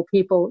vulnerable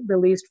people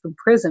released from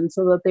prison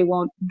so that they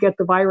won't get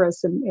the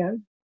virus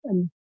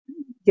and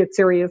get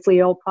seriously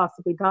ill,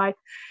 possibly die,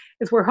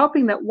 is we're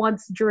hoping that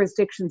once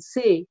jurisdictions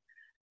see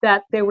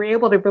that they were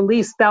able to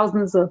release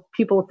thousands of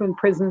people from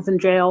prisons and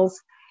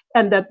jails,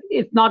 and that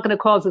it's not going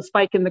to cause a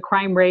spike in the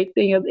crime rate,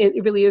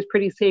 it really is a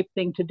pretty safe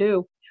thing to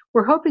do.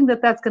 We're hoping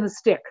that that's going to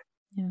stick.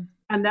 Yeah.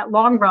 And that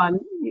long run,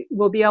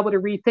 we'll be able to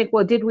rethink,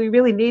 well, did we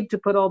really need to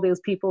put all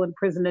those people in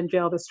prison and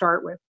jail to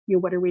start with?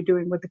 What are we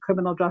doing with the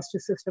criminal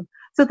justice system?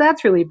 So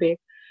that's really big.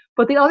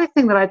 But the other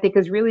thing that I think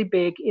is really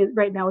big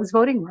right now is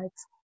voting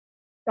rights.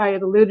 I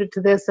had alluded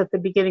to this at the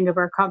beginning of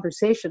our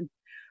conversation.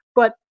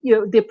 But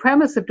the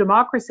premise of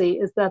democracy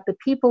is that the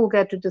people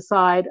get to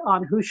decide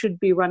on who should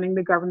be running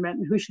the government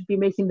and who should be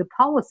making the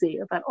policy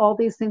about all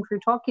these things we're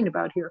talking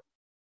about here.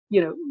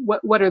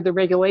 What are the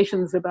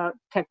regulations about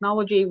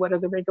technology? What are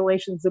the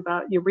regulations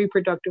about your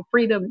reproductive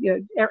freedom?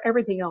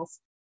 Everything else,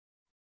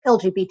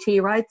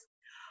 LGBT rights.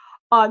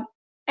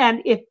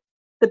 And if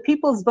the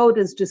people's vote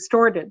is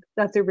distorted,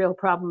 that's a real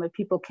problem, that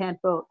people can't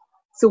vote.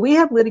 So we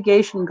have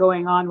litigation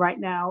going on right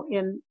now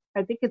in,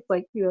 I think it's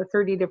like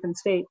 30 different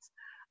states,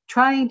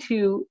 trying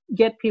to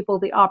get people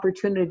the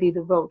opportunity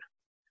to vote.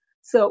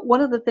 So one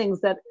of the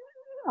things that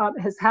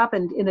has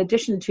happened, in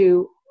addition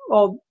to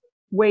all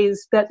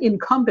ways that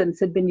incumbents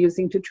had been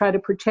using to try to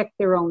protect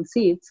their own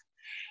seats,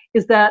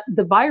 is that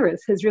the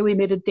virus has really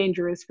made it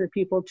dangerous for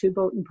people to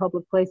vote in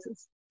public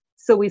places.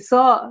 So we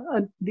saw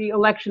the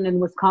election in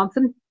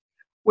Wisconsin,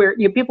 where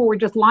people were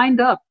just lined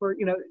up for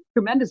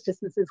tremendous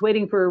distances,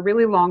 waiting for a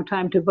really long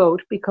time to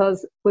vote,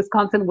 because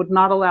Wisconsin would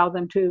not allow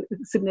them to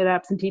submit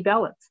absentee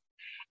ballots.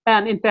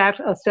 And in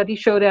fact, a study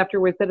showed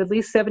afterwards that at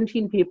least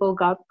 17 people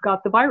got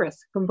the virus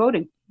from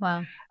voting.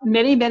 Wow.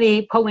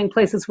 Many polling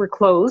places were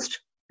closed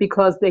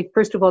because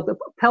first of all, the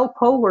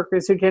poll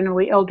workers are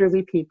generally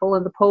elderly people,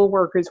 and the poll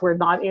workers were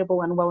not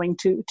able and willing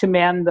to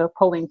man the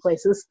polling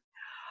places.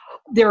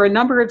 There are a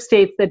number of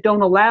states that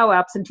don't allow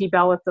absentee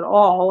ballots at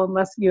all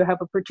unless you have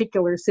a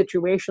particular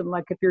situation,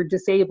 like if you're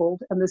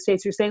disabled, and the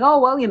states are saying, oh,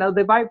 well,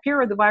 the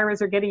fear of the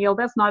virus or getting ill,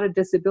 that's not a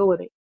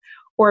disability.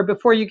 Or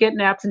before you get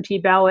an absentee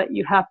ballot,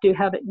 you have to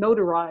have it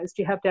notarized.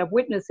 You have to have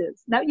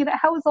witnesses. Now,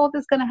 how is all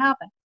this going to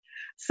happen?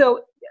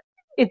 So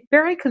it's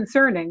very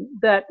concerning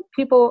that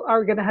people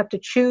are going to have to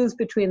choose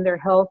between their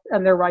health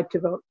and their right to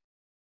vote.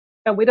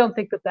 And we don't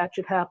think that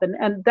should happen.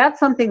 And that's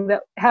something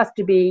that has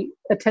to be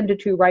attended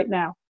to right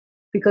now.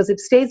 Because if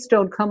states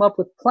don't come up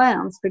with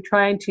plans for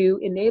trying to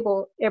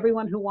enable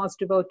everyone who wants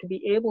to vote to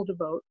be able to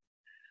vote,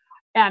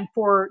 and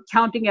for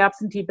counting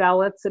absentee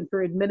ballots and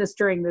for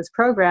administering this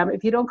program,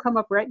 if you don't come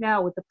up right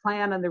now with the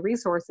plan and the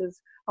resources,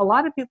 a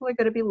lot of people are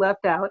going to be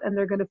left out, and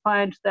they're going to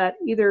find that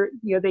either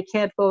they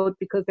can't vote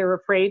because they're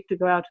afraid to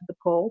go out to the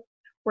poll,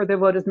 or their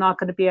vote is not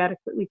going to be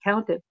adequately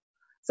counted.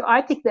 So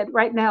I think that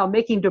right now,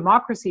 making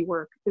democracy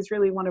work is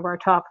really one of our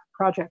top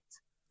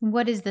projects.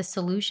 What is the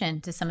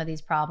solution to some of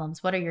these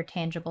problems? What are your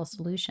tangible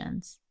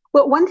solutions?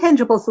 Well, one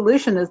tangible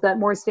solution is that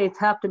more states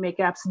have to make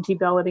absentee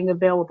balloting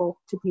available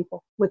to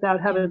people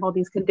without having all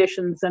these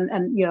conditions and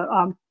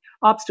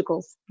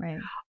obstacles. Right.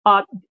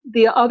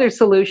 The other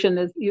solution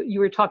is you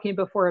were talking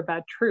before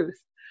about truth.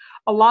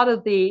 A lot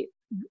of the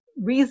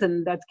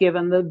reason that's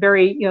given, the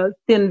very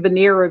thin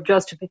veneer of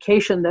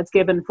justification that's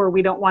given for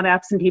we don't want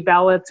absentee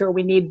ballots or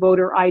we need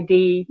voter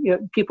ID,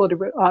 people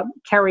to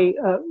carry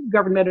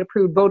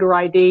government-approved voter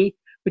ID,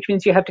 which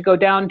means you have to go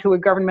down to a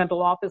governmental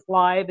office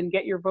live and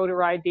get your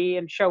voter ID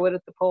and show it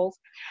at the polls.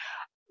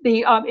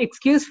 The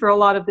excuse for a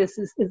lot of this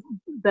is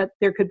that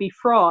there could be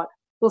fraud.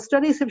 Well,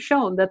 studies have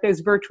shown that there's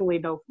virtually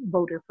no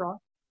voter fraud.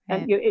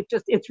 And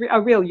it's a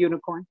real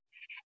unicorn.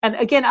 And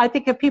again, I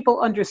think if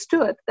people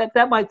understood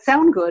that might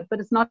sound good,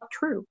 but it's not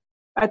true.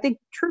 I think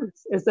truth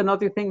is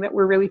another thing that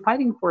we're really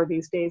fighting for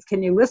these days.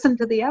 Can you listen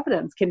to the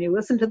evidence? Can you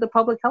listen to the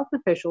public health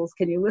officials?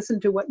 Can you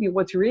listen to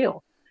what's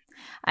real?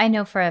 I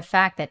know for a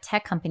fact that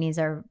tech companies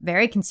are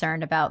very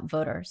concerned about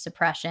voter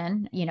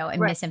suppression,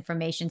 and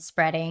misinformation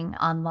spreading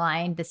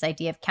online, this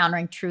idea of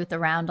countering truth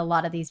around a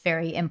lot of these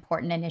very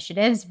important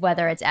initiatives,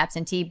 whether it's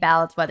absentee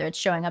ballots, whether it's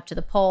showing up to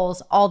the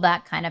polls, all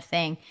that kind of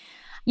thing.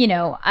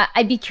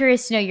 I'd be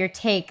curious to know your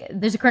take.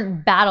 There's a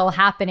current battle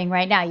happening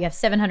right now. You have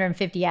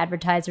 750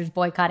 advertisers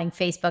boycotting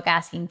Facebook,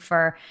 asking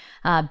for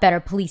better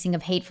policing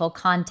of hateful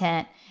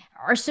content.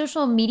 Are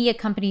social media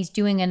companies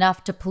doing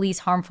enough to police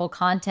harmful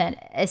content,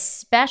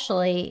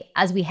 especially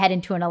as we head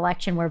into an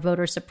election where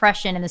voter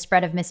suppression and the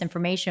spread of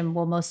misinformation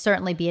will most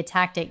certainly be a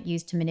tactic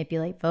used to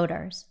manipulate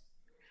voters?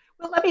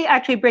 Well, let me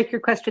actually break your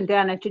question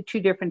down into two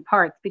different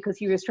parts, because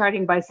you were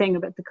starting by saying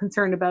about the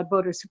concern about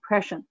voter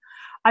suppression.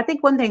 I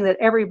think one thing that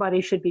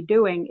everybody should be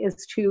doing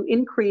is to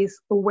increase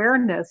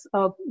awareness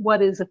of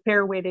what is a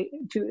fair way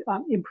to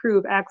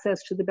improve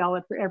access to the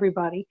ballot for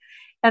everybody.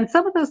 And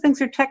some of those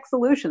things are tech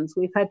solutions.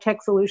 We've had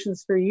tech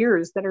solutions for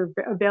years that are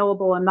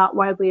available and not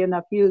widely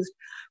enough used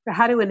for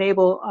how to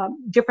enable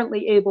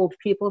differently abled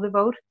people to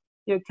vote.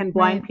 Can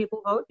blind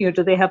people vote?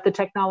 Do they have the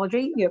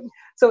technology?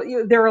 So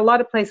there are a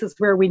lot of places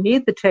where we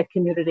need the tech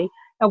community,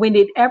 and we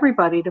need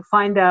everybody to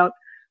find out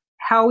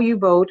how you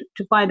vote,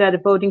 to find out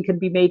if voting can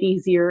be made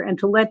easier, and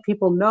to let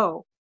people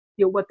know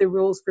what the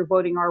rules for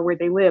voting are where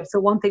they live. So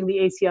one thing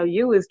the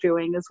ACLU is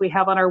doing is we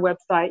have on our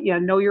website,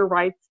 know your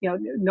rights,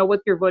 know what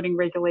your voting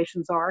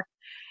regulations are.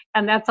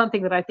 And that's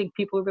something that I think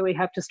people really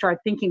have to start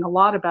thinking a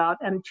lot about,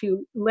 and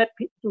to let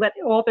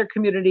all their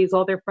communities,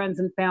 all their friends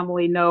and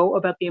family know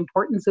about the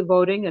importance of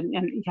voting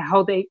and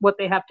what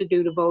they have to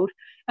do to vote,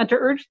 and to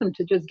urge them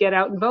to just get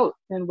out and vote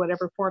in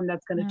whatever form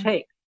that's going to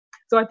take.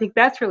 So I think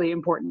that's really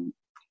important.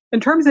 In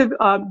terms of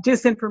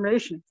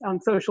disinformation on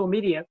social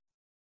media,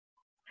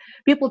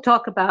 people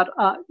talk about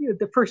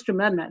the First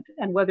Amendment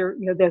and whether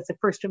there's a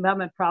First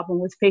Amendment problem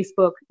with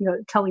Facebook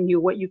telling you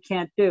what you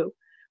can't do.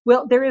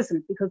 Well, there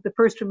isn't, because the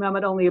First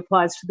Amendment only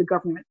applies to the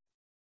government.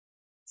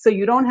 So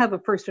you don't have a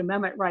First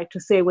Amendment right to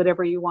say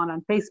whatever you want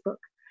on Facebook.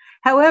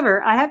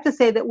 However, I have to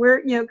say that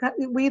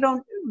we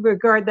don't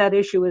regard that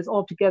issue as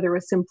altogether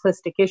a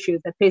simplistic issue,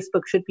 that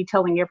Facebook should be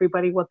telling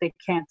everybody what they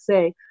can't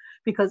say.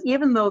 Because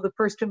even though the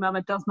First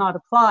Amendment does not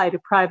apply to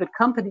private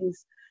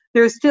companies,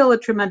 there's still a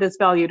tremendous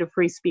value to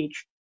free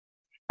speech.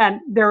 And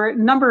there are a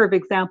number of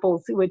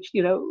examples which,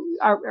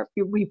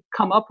 we've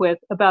come up with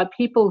about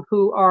people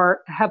who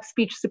have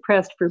speech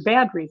suppressed for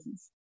bad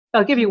reasons.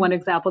 I'll give you one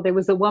example. There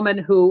was a woman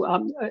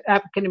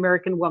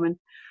African-American woman,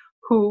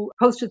 who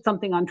posted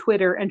something on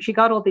Twitter, and she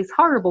got all these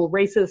horrible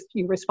racist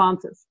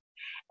responses.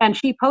 And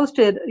she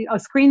posted a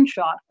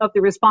screenshot of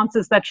the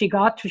responses that she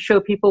got to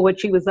show people what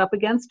she was up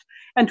against.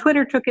 And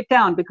Twitter took it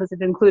down because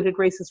it included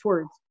racist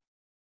words.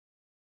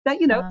 That,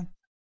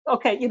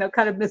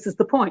 kind of misses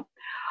the point.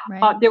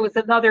 Right. There was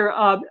another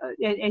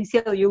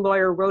ACLU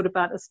lawyer wrote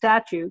about a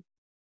statute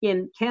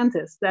in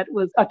Kansas that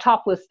was a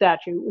topless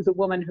statue. It was a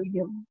woman who,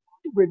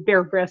 were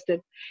bare-breasted.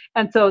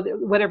 And so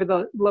whatever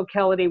the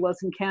locality was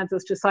in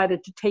Kansas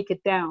decided to take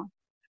it down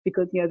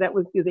because, that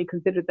was, they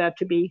considered that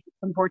to be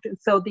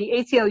important. So the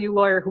ACLU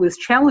lawyer who was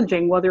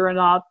challenging whether or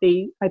not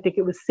I think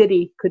it was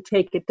city could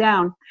take it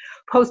down,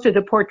 posted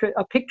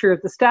a picture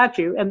of the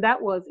statue. And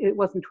it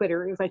wasn't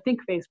Twitter, it was, I think,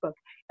 Facebook.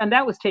 And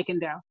that was taken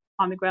down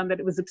on the ground that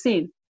it was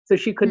obscene. So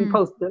she couldn't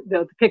post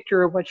the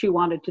picture of what she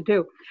wanted to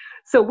do.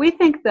 So we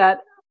think that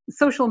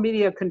social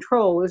media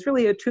control is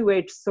really a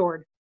two-edged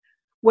sword.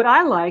 What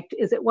I liked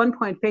is at one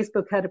point,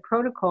 Facebook had a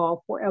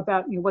protocol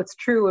about what's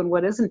true and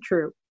what isn't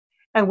true.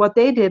 And what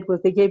they did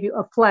was they gave you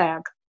a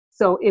flag.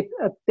 So if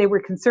they were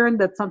concerned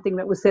that something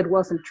that was said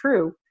wasn't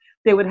true,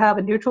 they would have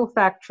a neutral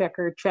fact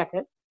checker check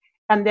it.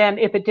 And then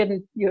if it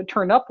didn't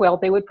turn up well,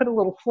 they would put a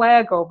little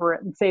flag over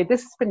it and say,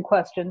 this has been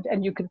questioned.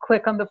 And you could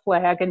click on the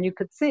flag and you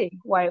could see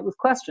why it was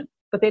questioned.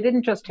 But they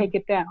didn't just take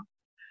it down.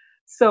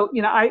 So,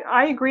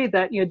 I agree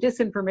that,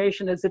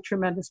 disinformation is a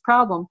tremendous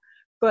problem.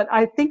 But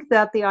I think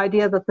that the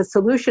idea that the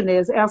solution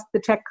is ask the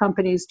tech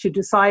companies to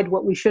decide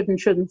what we should and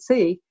shouldn't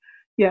see,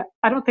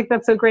 I don't think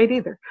that's so great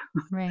either.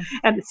 Right.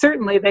 And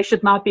certainly they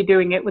should not be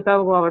doing it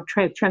without a lot of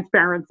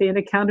transparency and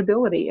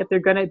accountability. If they're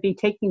going to be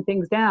taking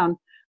things down,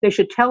 they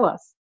should tell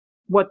us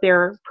what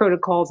their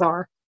protocols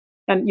are.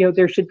 And,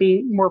 there should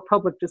be more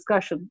public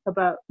discussion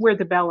about where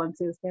the balance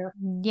is there.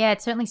 Yeah,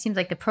 it certainly seems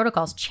like the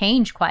protocols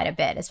change quite a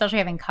bit, especially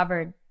having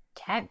covered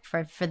tech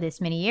for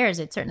this many years.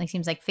 It certainly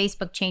seems like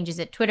Facebook changes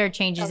it, Twitter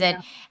changes it,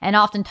 and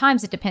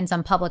oftentimes it depends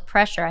on public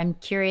pressure. I'm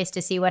curious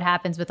to see what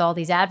happens with all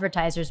these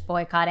advertisers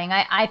boycotting.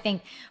 I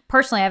think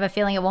personally, I have a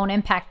feeling it won't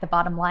impact the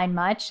bottom line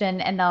much,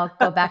 and they'll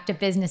go back to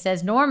business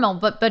as normal.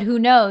 But who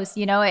knows?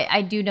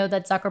 I do know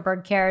that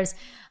Zuckerberg cares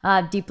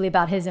deeply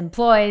about his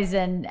employees,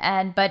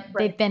 but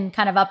they've been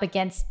kind of up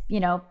against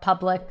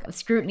public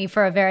scrutiny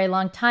for a very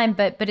long time.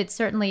 But it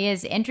certainly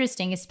is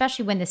interesting,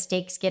 especially when the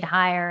stakes get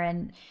higher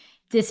and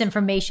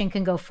disinformation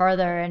can go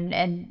further,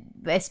 and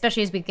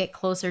especially as we get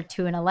closer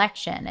to an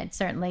election, it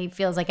certainly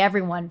feels like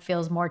everyone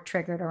feels more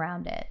triggered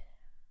around it.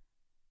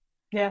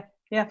 Yeah.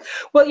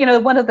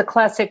 Well, one of the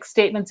classic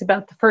statements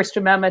about the First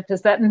Amendment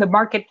is that in the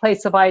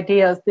marketplace of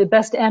ideas, the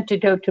best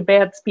antidote to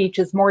bad speech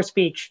is more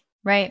speech.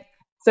 Right.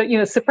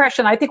 So,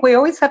 suppression, I think we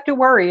always have to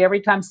worry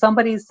every time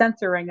somebody's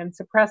censoring and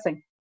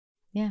suppressing.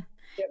 Yeah.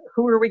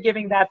 Who are we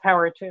giving that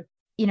power to?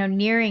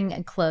 Nearing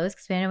a close,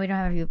 because I know we don't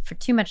have you for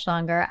too much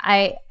longer.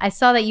 I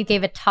saw that you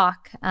gave a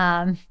talk.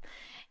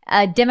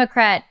 A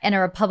Democrat and a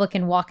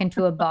Republican walk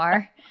into a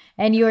bar,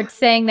 and you were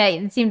saying that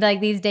it seemed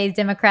like these days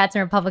Democrats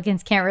and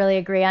Republicans can't really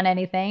agree on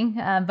anything,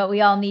 but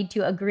we all need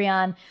to agree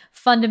on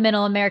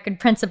fundamental American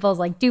principles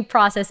like due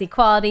process,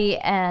 equality,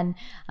 and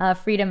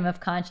freedom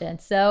of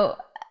conscience. So,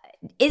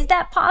 is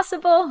that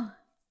possible?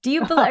 Do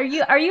you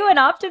are you an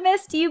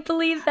optimist? Do you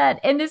believe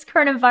that in this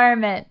current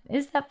environment,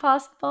 is that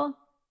possible?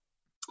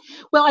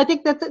 Well, I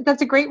think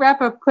that's a great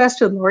wrap-up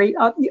question, Lori.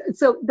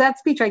 So that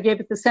speech I gave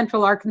at the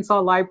Central Arkansas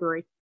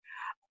Library.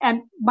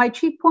 And my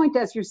chief point,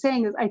 as you're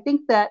saying, is I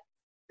think that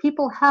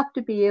people have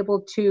to be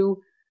able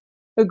to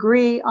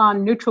agree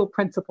on neutral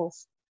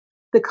principles.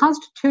 The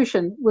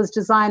Constitution was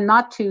designed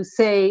not to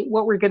say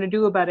what we're going to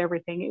do about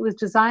everything. It was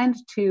designed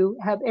to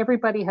have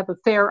everybody have a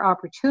fair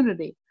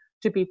opportunity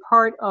to be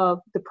part of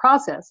the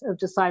process of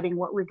deciding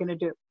what we're going to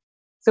do.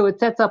 So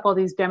it sets up all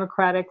these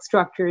democratic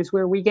structures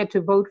where we get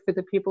to vote for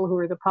the people who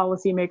are the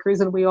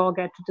policymakers and we all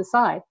get to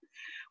decide.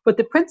 But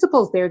the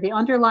principles there, the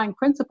underlying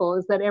principle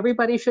is that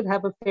everybody should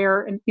have a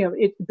fair, and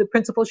the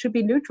principle should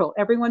be neutral.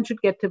 Everyone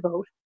should get to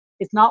vote.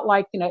 It's not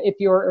like, if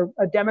you're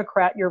a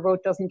Democrat, your vote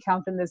doesn't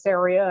count in this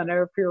area, and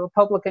if you're a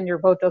Republican, your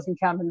vote doesn't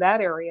count in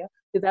that area.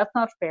 That's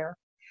not fair.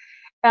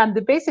 And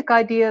the basic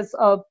ideas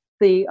of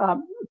the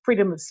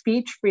freedom of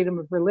speech, freedom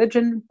of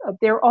religion,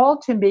 they're all,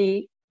 to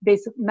me,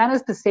 basic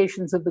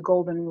manifestations of the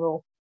golden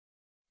rule.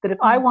 That if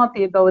I want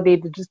the ability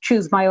to just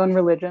choose my own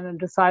religion and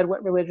decide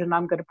what religion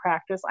I'm going to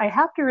practice, I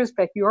have to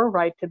respect your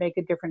right to make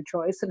a different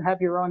choice and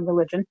have your own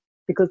religion,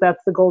 because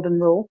that's the golden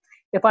rule.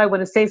 If I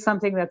want to say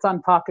something that's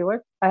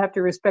unpopular, I have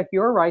to respect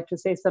your right to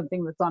say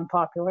something that's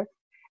unpopular.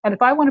 And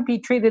if I want to be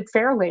treated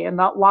fairly and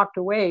not locked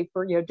away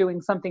for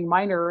doing something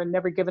minor and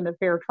never given a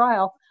fair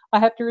trial, I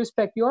have to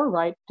respect your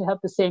right to have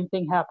the same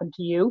thing happen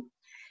to you.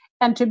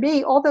 And to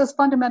me, all those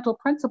fundamental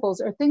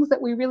principles are things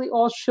that we really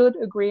all should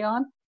agree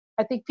on.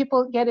 I think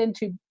people get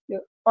into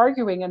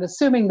arguing and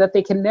assuming that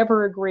they can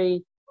never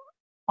agree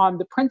on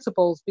the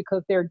principles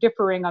because they're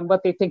differing on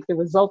what they think the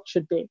result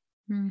should be.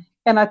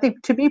 And I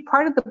think, to me,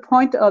 part of the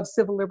point of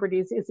civil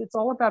liberties is it's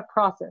all about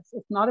process.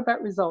 It's not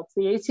about results.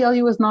 The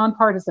ACLU is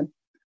nonpartisan.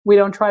 We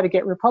don't try to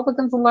get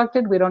Republicans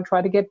elected. We don't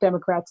try to get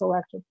Democrats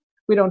elected.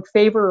 We don't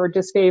favor or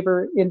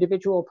disfavor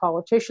individual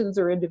politicians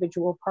or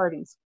individual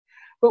parties.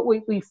 But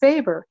what we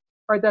favor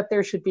are that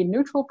there should be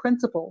neutral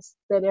principles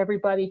that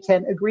everybody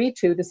can agree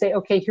to say,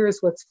 okay, here's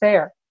what's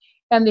fair.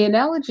 And the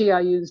analogy I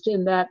used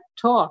in that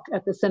talk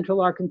at the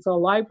Central Arkansas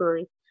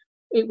Library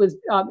It was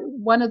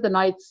one of the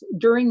nights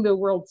during the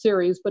World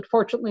Series, but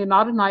fortunately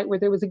not a night where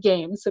there was a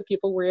game, so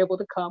people were able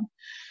to come.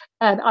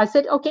 And I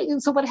said, okay,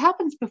 so what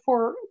happens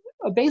before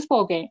a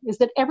baseball game is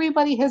that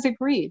everybody has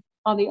agreed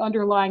on the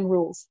underlying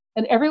rules,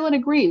 and everyone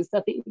agrees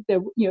that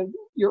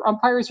your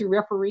umpires, your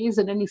referees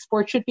in any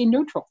sport should be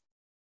neutral.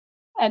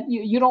 And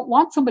you don't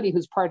want somebody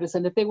who's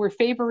partisan. If they were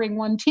favoring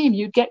one team,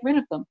 you'd get rid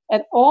of them.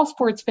 And all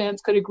sports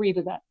fans could agree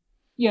to that.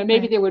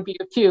 Maybe there would be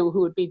a few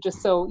who would be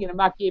just so,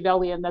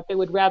 Machiavellian that they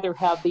would rather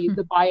have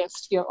the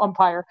biased,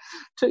 umpire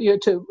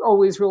to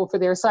always rule for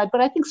their side.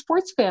 But I think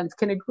sports fans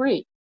can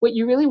agree. What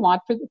you really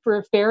want for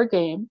a fair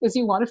game is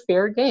you want a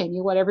fair game.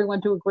 You want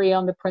everyone to agree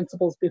on the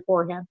principles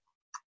beforehand.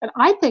 And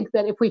I think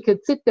that if we could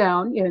sit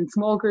down in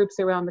small groups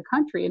around the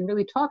country and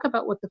really talk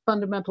about what the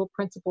fundamental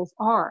principles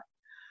are,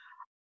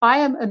 I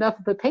am enough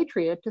of a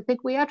patriot to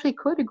think we actually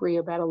could agree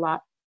about a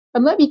lot.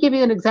 And let me give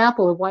you an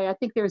example of why I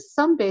think there's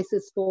some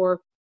basis for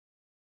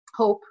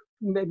hope,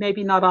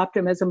 maybe not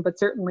optimism, but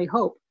certainly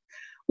hope.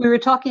 We were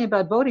talking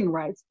about voting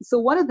rights. So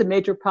one of the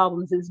major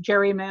problems is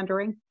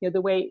gerrymandering,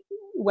 the way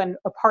when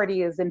a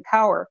party is in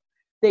power,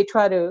 they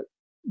try to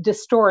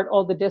distort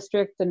all the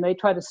districts and they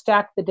try to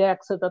stack the deck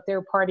so that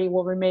their party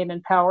will remain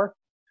in power.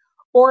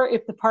 Or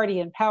if the party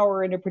in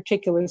power in a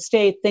particular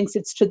state thinks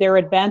it's to their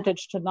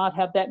advantage to not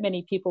have that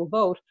many people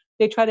vote,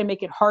 they try to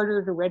make it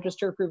harder to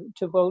register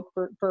to vote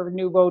for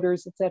new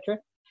voters, etc.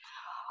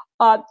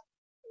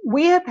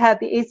 We have had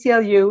the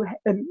ACLU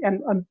and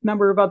a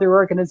number of other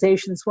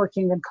organizations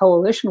working in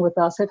coalition with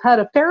us have had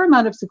a fair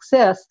amount of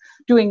success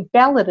doing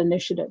ballot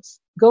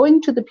initiatives,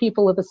 going to the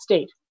people of a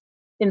state,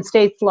 in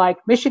states like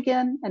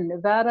Michigan and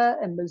Nevada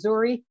and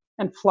Missouri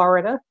and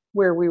Florida,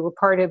 where we were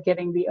part of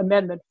getting the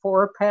Amendment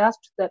 4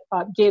 passed that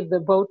gave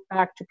the vote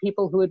back to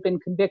people who had been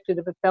convicted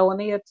of a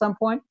felony at some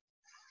point.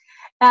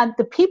 And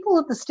the people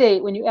of the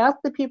state, when you ask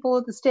the people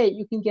of the state,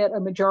 you can get a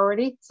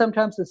majority,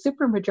 sometimes a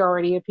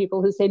supermajority of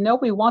people who say, no,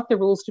 we want the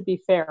rules to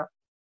be fair.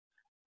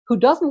 Who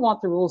doesn't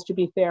want the rules to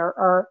be fair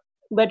are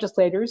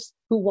legislators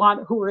who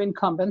are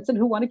incumbents and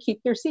who want to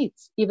keep their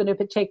seats, even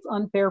if it takes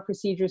unfair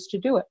procedures to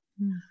do it.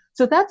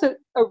 So that's a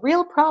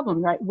real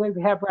problem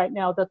we have right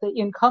now, that the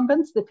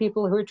incumbents, the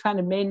people who are trying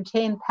to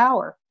maintain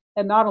power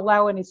and not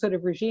allow any sort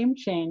of regime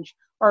change,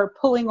 are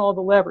pulling all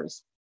the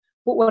levers.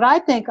 But what I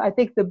think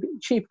the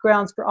chief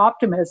grounds for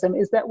optimism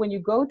is that when you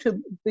go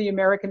to the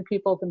American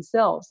people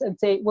themselves and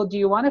say, well, do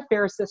you want a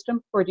fair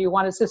system, or do you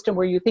want a system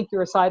where you think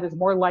your side is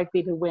more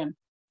likely to win?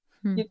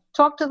 You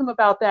talk to them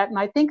about that, and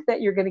I think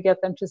that you're going to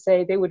get them to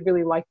say they would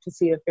really like to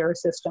see a fair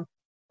system.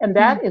 And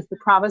that is the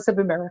promise of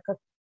America.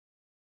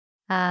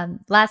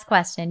 Last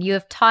question. You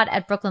have taught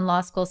at Brooklyn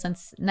Law School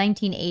since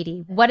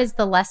 1980. What is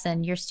the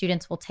lesson your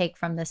students will take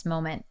from this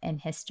moment in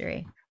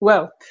history?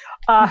 Well,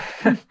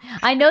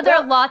 I know there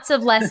are lots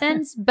of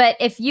lessons, but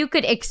if you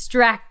could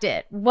extract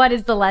it, what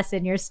is the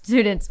lesson your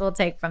students will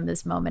take from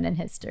this moment in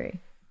history?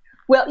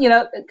 Well,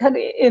 kind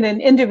of in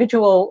an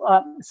individual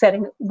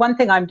setting, one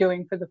thing I'm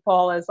doing for the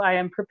fall is I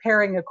am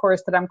preparing a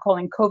course that I'm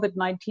calling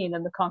COVID-19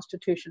 and the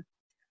Constitution.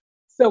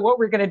 So what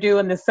we're going to do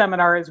in this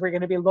seminar is we're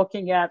going to be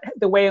looking at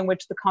the way in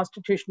which the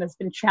Constitution has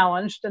been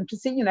challenged and to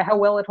see, how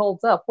well it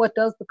holds up. What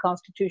does the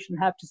Constitution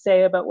have to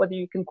say about whether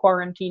you can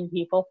quarantine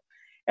people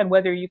and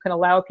whether you can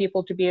allow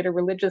people to be at a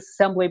religious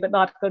assembly but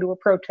not go to a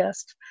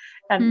protest,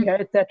 and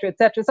et cetera, et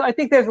cetera. So I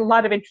think there's a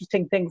lot of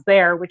interesting things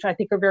there, which I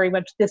think are very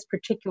much this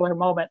particular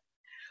moment.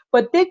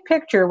 But big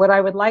picture, what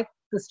I would like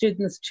the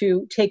students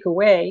to take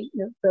away,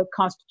 the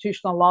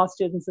constitutional law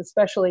students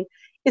especially,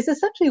 is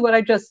essentially what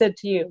I just said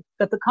to you,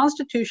 that the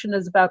Constitution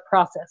is about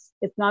process.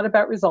 It's not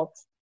about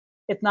results.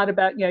 It's not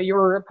about,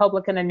 you're a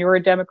Republican and you're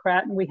a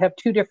Democrat, and we have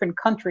two different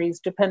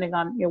countries depending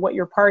on what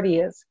your party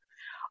is.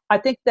 I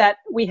think that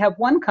we have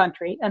one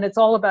country, and it's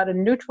all about a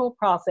neutral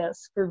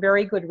process for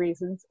very good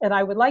reasons. And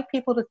I would like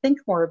people to think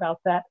more about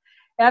that.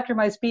 After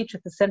my speech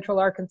at the Central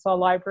Arkansas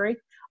Library,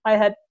 I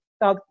had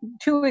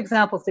two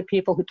examples of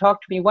people who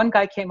talked to me. One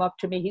guy came up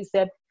to me, he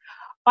said,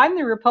 I'm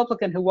the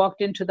Republican who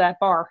walked into that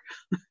bar.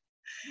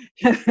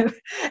 And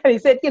he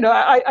said,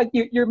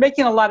 you're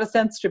making a lot of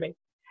sense to me.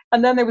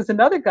 And then there was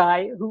another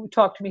guy who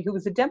talked to me who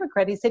was a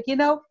Democrat. He said,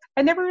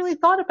 I never really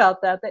thought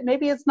about that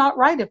maybe it's not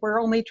right if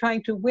we're only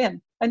trying to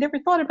win. I never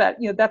thought about,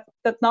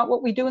 that's not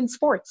what we do in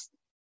sports.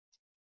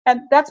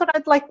 And that's what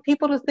I'd like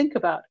people to think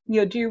about.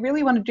 Do you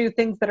really want to do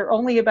things that are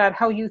only about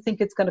how you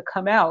think it's going to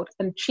come out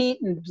and cheat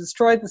and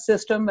destroy the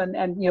system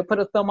and put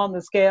a thumb on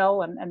the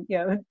scale and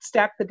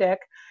stack the deck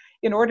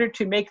in order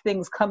to make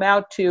things come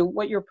out to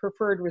what your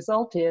preferred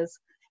result is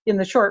in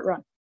the short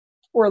run?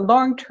 Or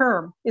long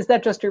term, is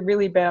that just a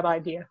really bad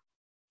idea?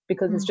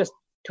 Because it's just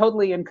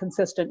totally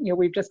inconsistent.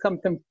 We've just come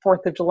from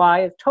 4th of July.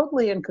 It's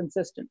totally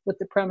inconsistent with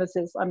the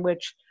premises on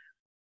which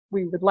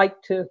we would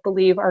like to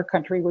believe our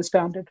country was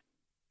founded.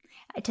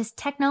 Does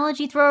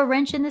technology throw a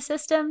wrench in the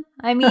system?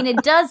 I mean, it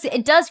does.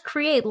 It does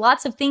create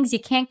lots of things you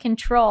can't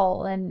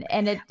control, and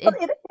it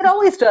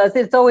always does.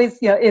 It's always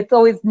it's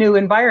always new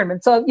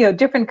environments. So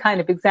different kind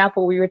of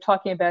example. We were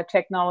talking about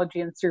technology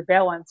and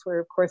surveillance, where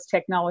of course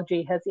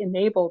technology has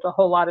enabled a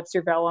whole lot of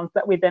surveillance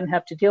that we then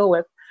have to deal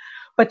with.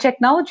 But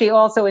technology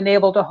also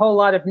enabled a whole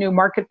lot of new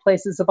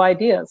marketplaces of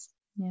ideas.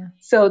 Yeah.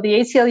 So the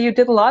ACLU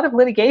did a lot of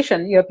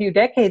litigation a few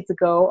decades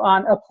ago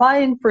on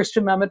applying First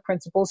Amendment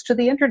principles to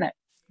the internet.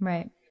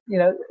 Right.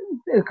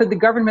 Could the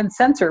government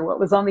censor what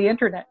was on the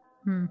internet?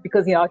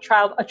 Because a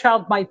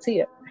child might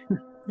see it.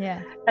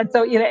 Yeah. And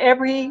so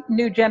every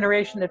new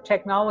generation of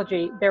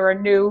technology, there are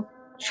new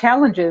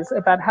challenges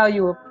about how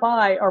you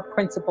apply our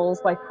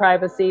principles like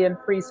privacy and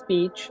free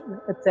speech,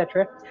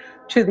 etc.,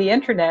 to the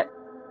internet.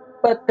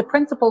 But the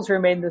principles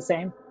remain the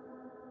same.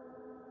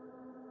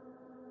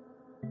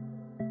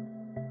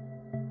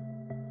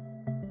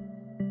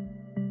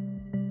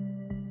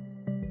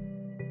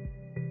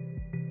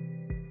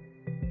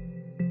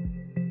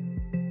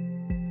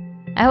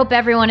 I hope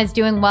everyone is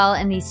doing well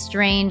in these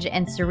strange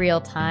and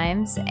surreal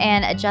times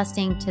and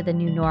adjusting to the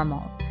new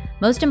normal.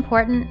 Most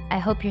important, I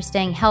hope you're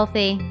staying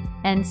healthy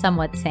and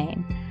somewhat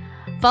sane.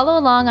 Follow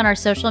along on our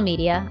social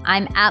media.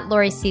 I'm at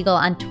Lori Siegel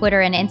on Twitter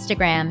and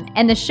Instagram,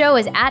 and the show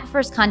is at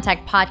First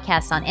Contact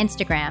Podcast on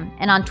Instagram,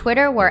 and on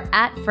Twitter, we're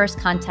at First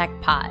Contact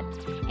Pod.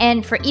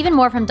 And for even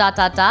more from ...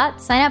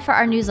 sign up for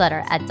our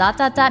newsletter at ...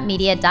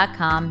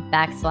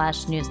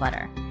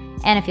 media.com/newsletter.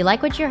 And if you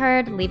like what you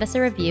heard, leave us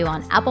a review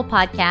on Apple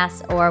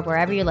Podcasts or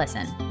wherever you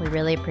listen. We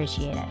really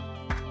appreciate it.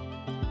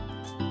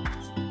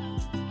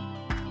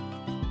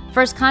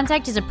 First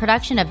Contact is a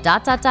production of ...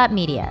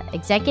 Media,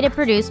 executive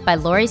produced by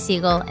Lori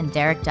Siegel and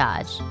Derek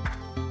Dodge.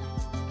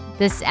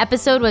 This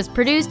episode was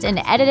produced and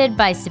edited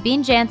by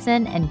Sabine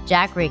Jansen and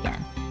Jack Regan.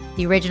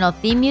 The original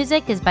theme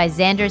music is by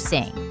Xander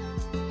Singh.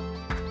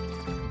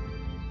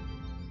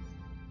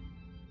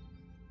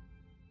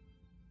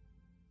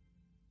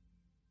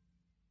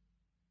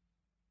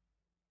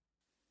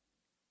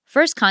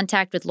 First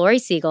Contact with Lori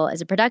Siegel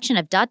is a production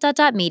of ...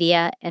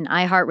 Media and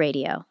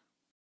iHeartRadio.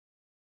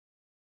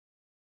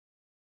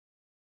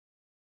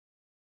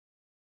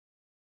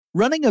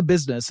 Running a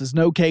business is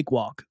no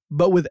cakewalk,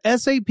 but with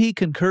SAP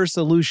Concur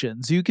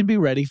Solutions, you can be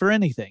ready for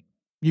anything.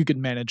 You can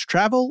manage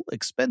travel,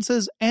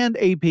 expenses,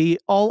 and AP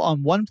all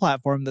on one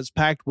platform that's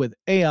packed with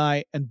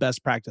AI and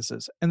best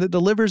practices, and that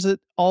delivers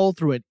it all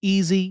through an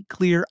easy,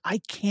 clear, I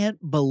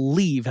can't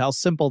believe how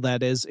simple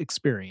that is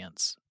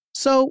experience.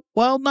 So,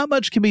 while not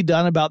much can be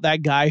done about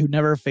that guy who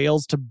never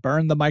fails to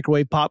burn the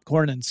microwave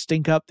popcorn and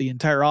stink up the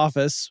entire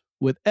office,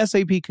 with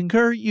SAP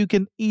Concur, you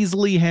can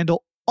easily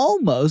handle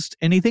almost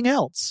anything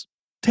else.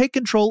 Take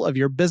control of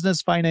your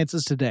business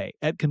finances today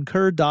at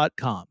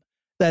Concur.com.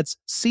 That's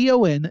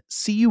CONCUR.com.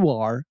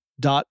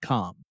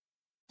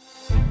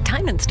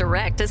 Diamonds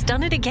Direct has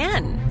done it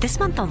again. This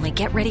month only,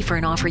 get ready for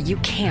an offer you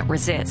can't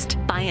resist.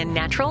 Buy a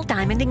natural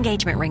diamond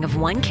engagement ring of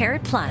 1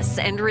 carat plus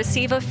and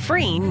receive a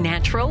free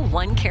natural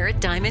 1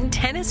 carat diamond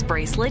tennis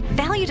bracelet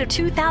valued at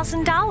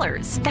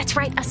 $2,000. That's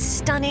right, a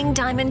stunning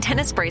diamond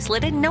tennis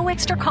bracelet at no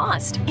extra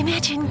cost.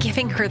 Imagine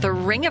giving her the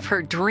ring of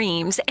her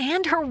dreams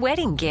and her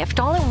wedding gift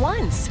all at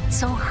once.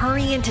 So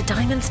hurry into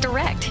Diamonds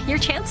Direct. Your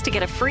chance to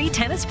get a free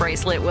tennis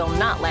bracelet will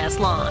not last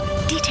long.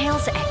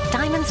 Details at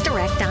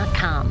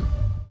diamondsdirect.com.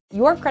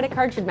 Your credit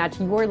card should match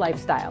your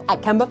lifestyle. At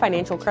Kemba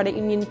Financial Credit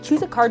Union,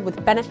 choose a card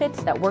with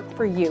benefits that work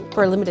for you.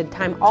 For a limited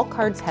time, all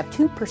cards have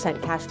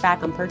 2% cash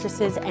back on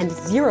purchases and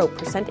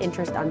 0%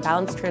 interest on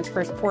balance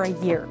transfers for a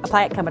year.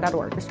 Apply at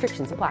Kemba.org.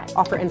 Restrictions apply.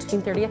 Offer ends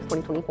June 30th,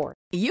 2024.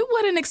 You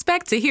wouldn't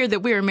expect to hear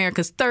that we're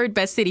America's third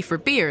best city for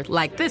beer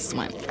like this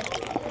one.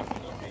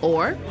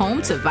 Or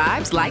home to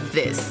vibes like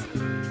this.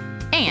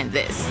 And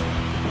this.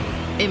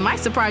 It might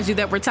surprise you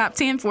that we're top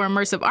 10 for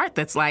immersive art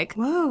that's like,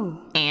 whoa.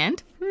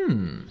 And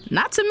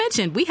not to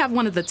mention, we have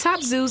one of the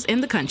top zoos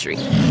in the country.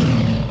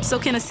 So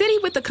can a city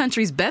with the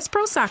country's best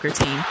pro soccer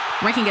team,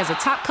 ranking as a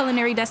top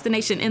culinary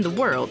destination in the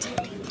world,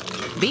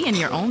 be in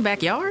your own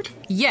backyard?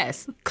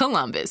 Yes,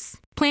 Columbus.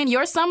 Plan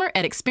your summer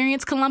at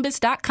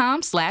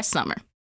experiencecolumbus.com/summer.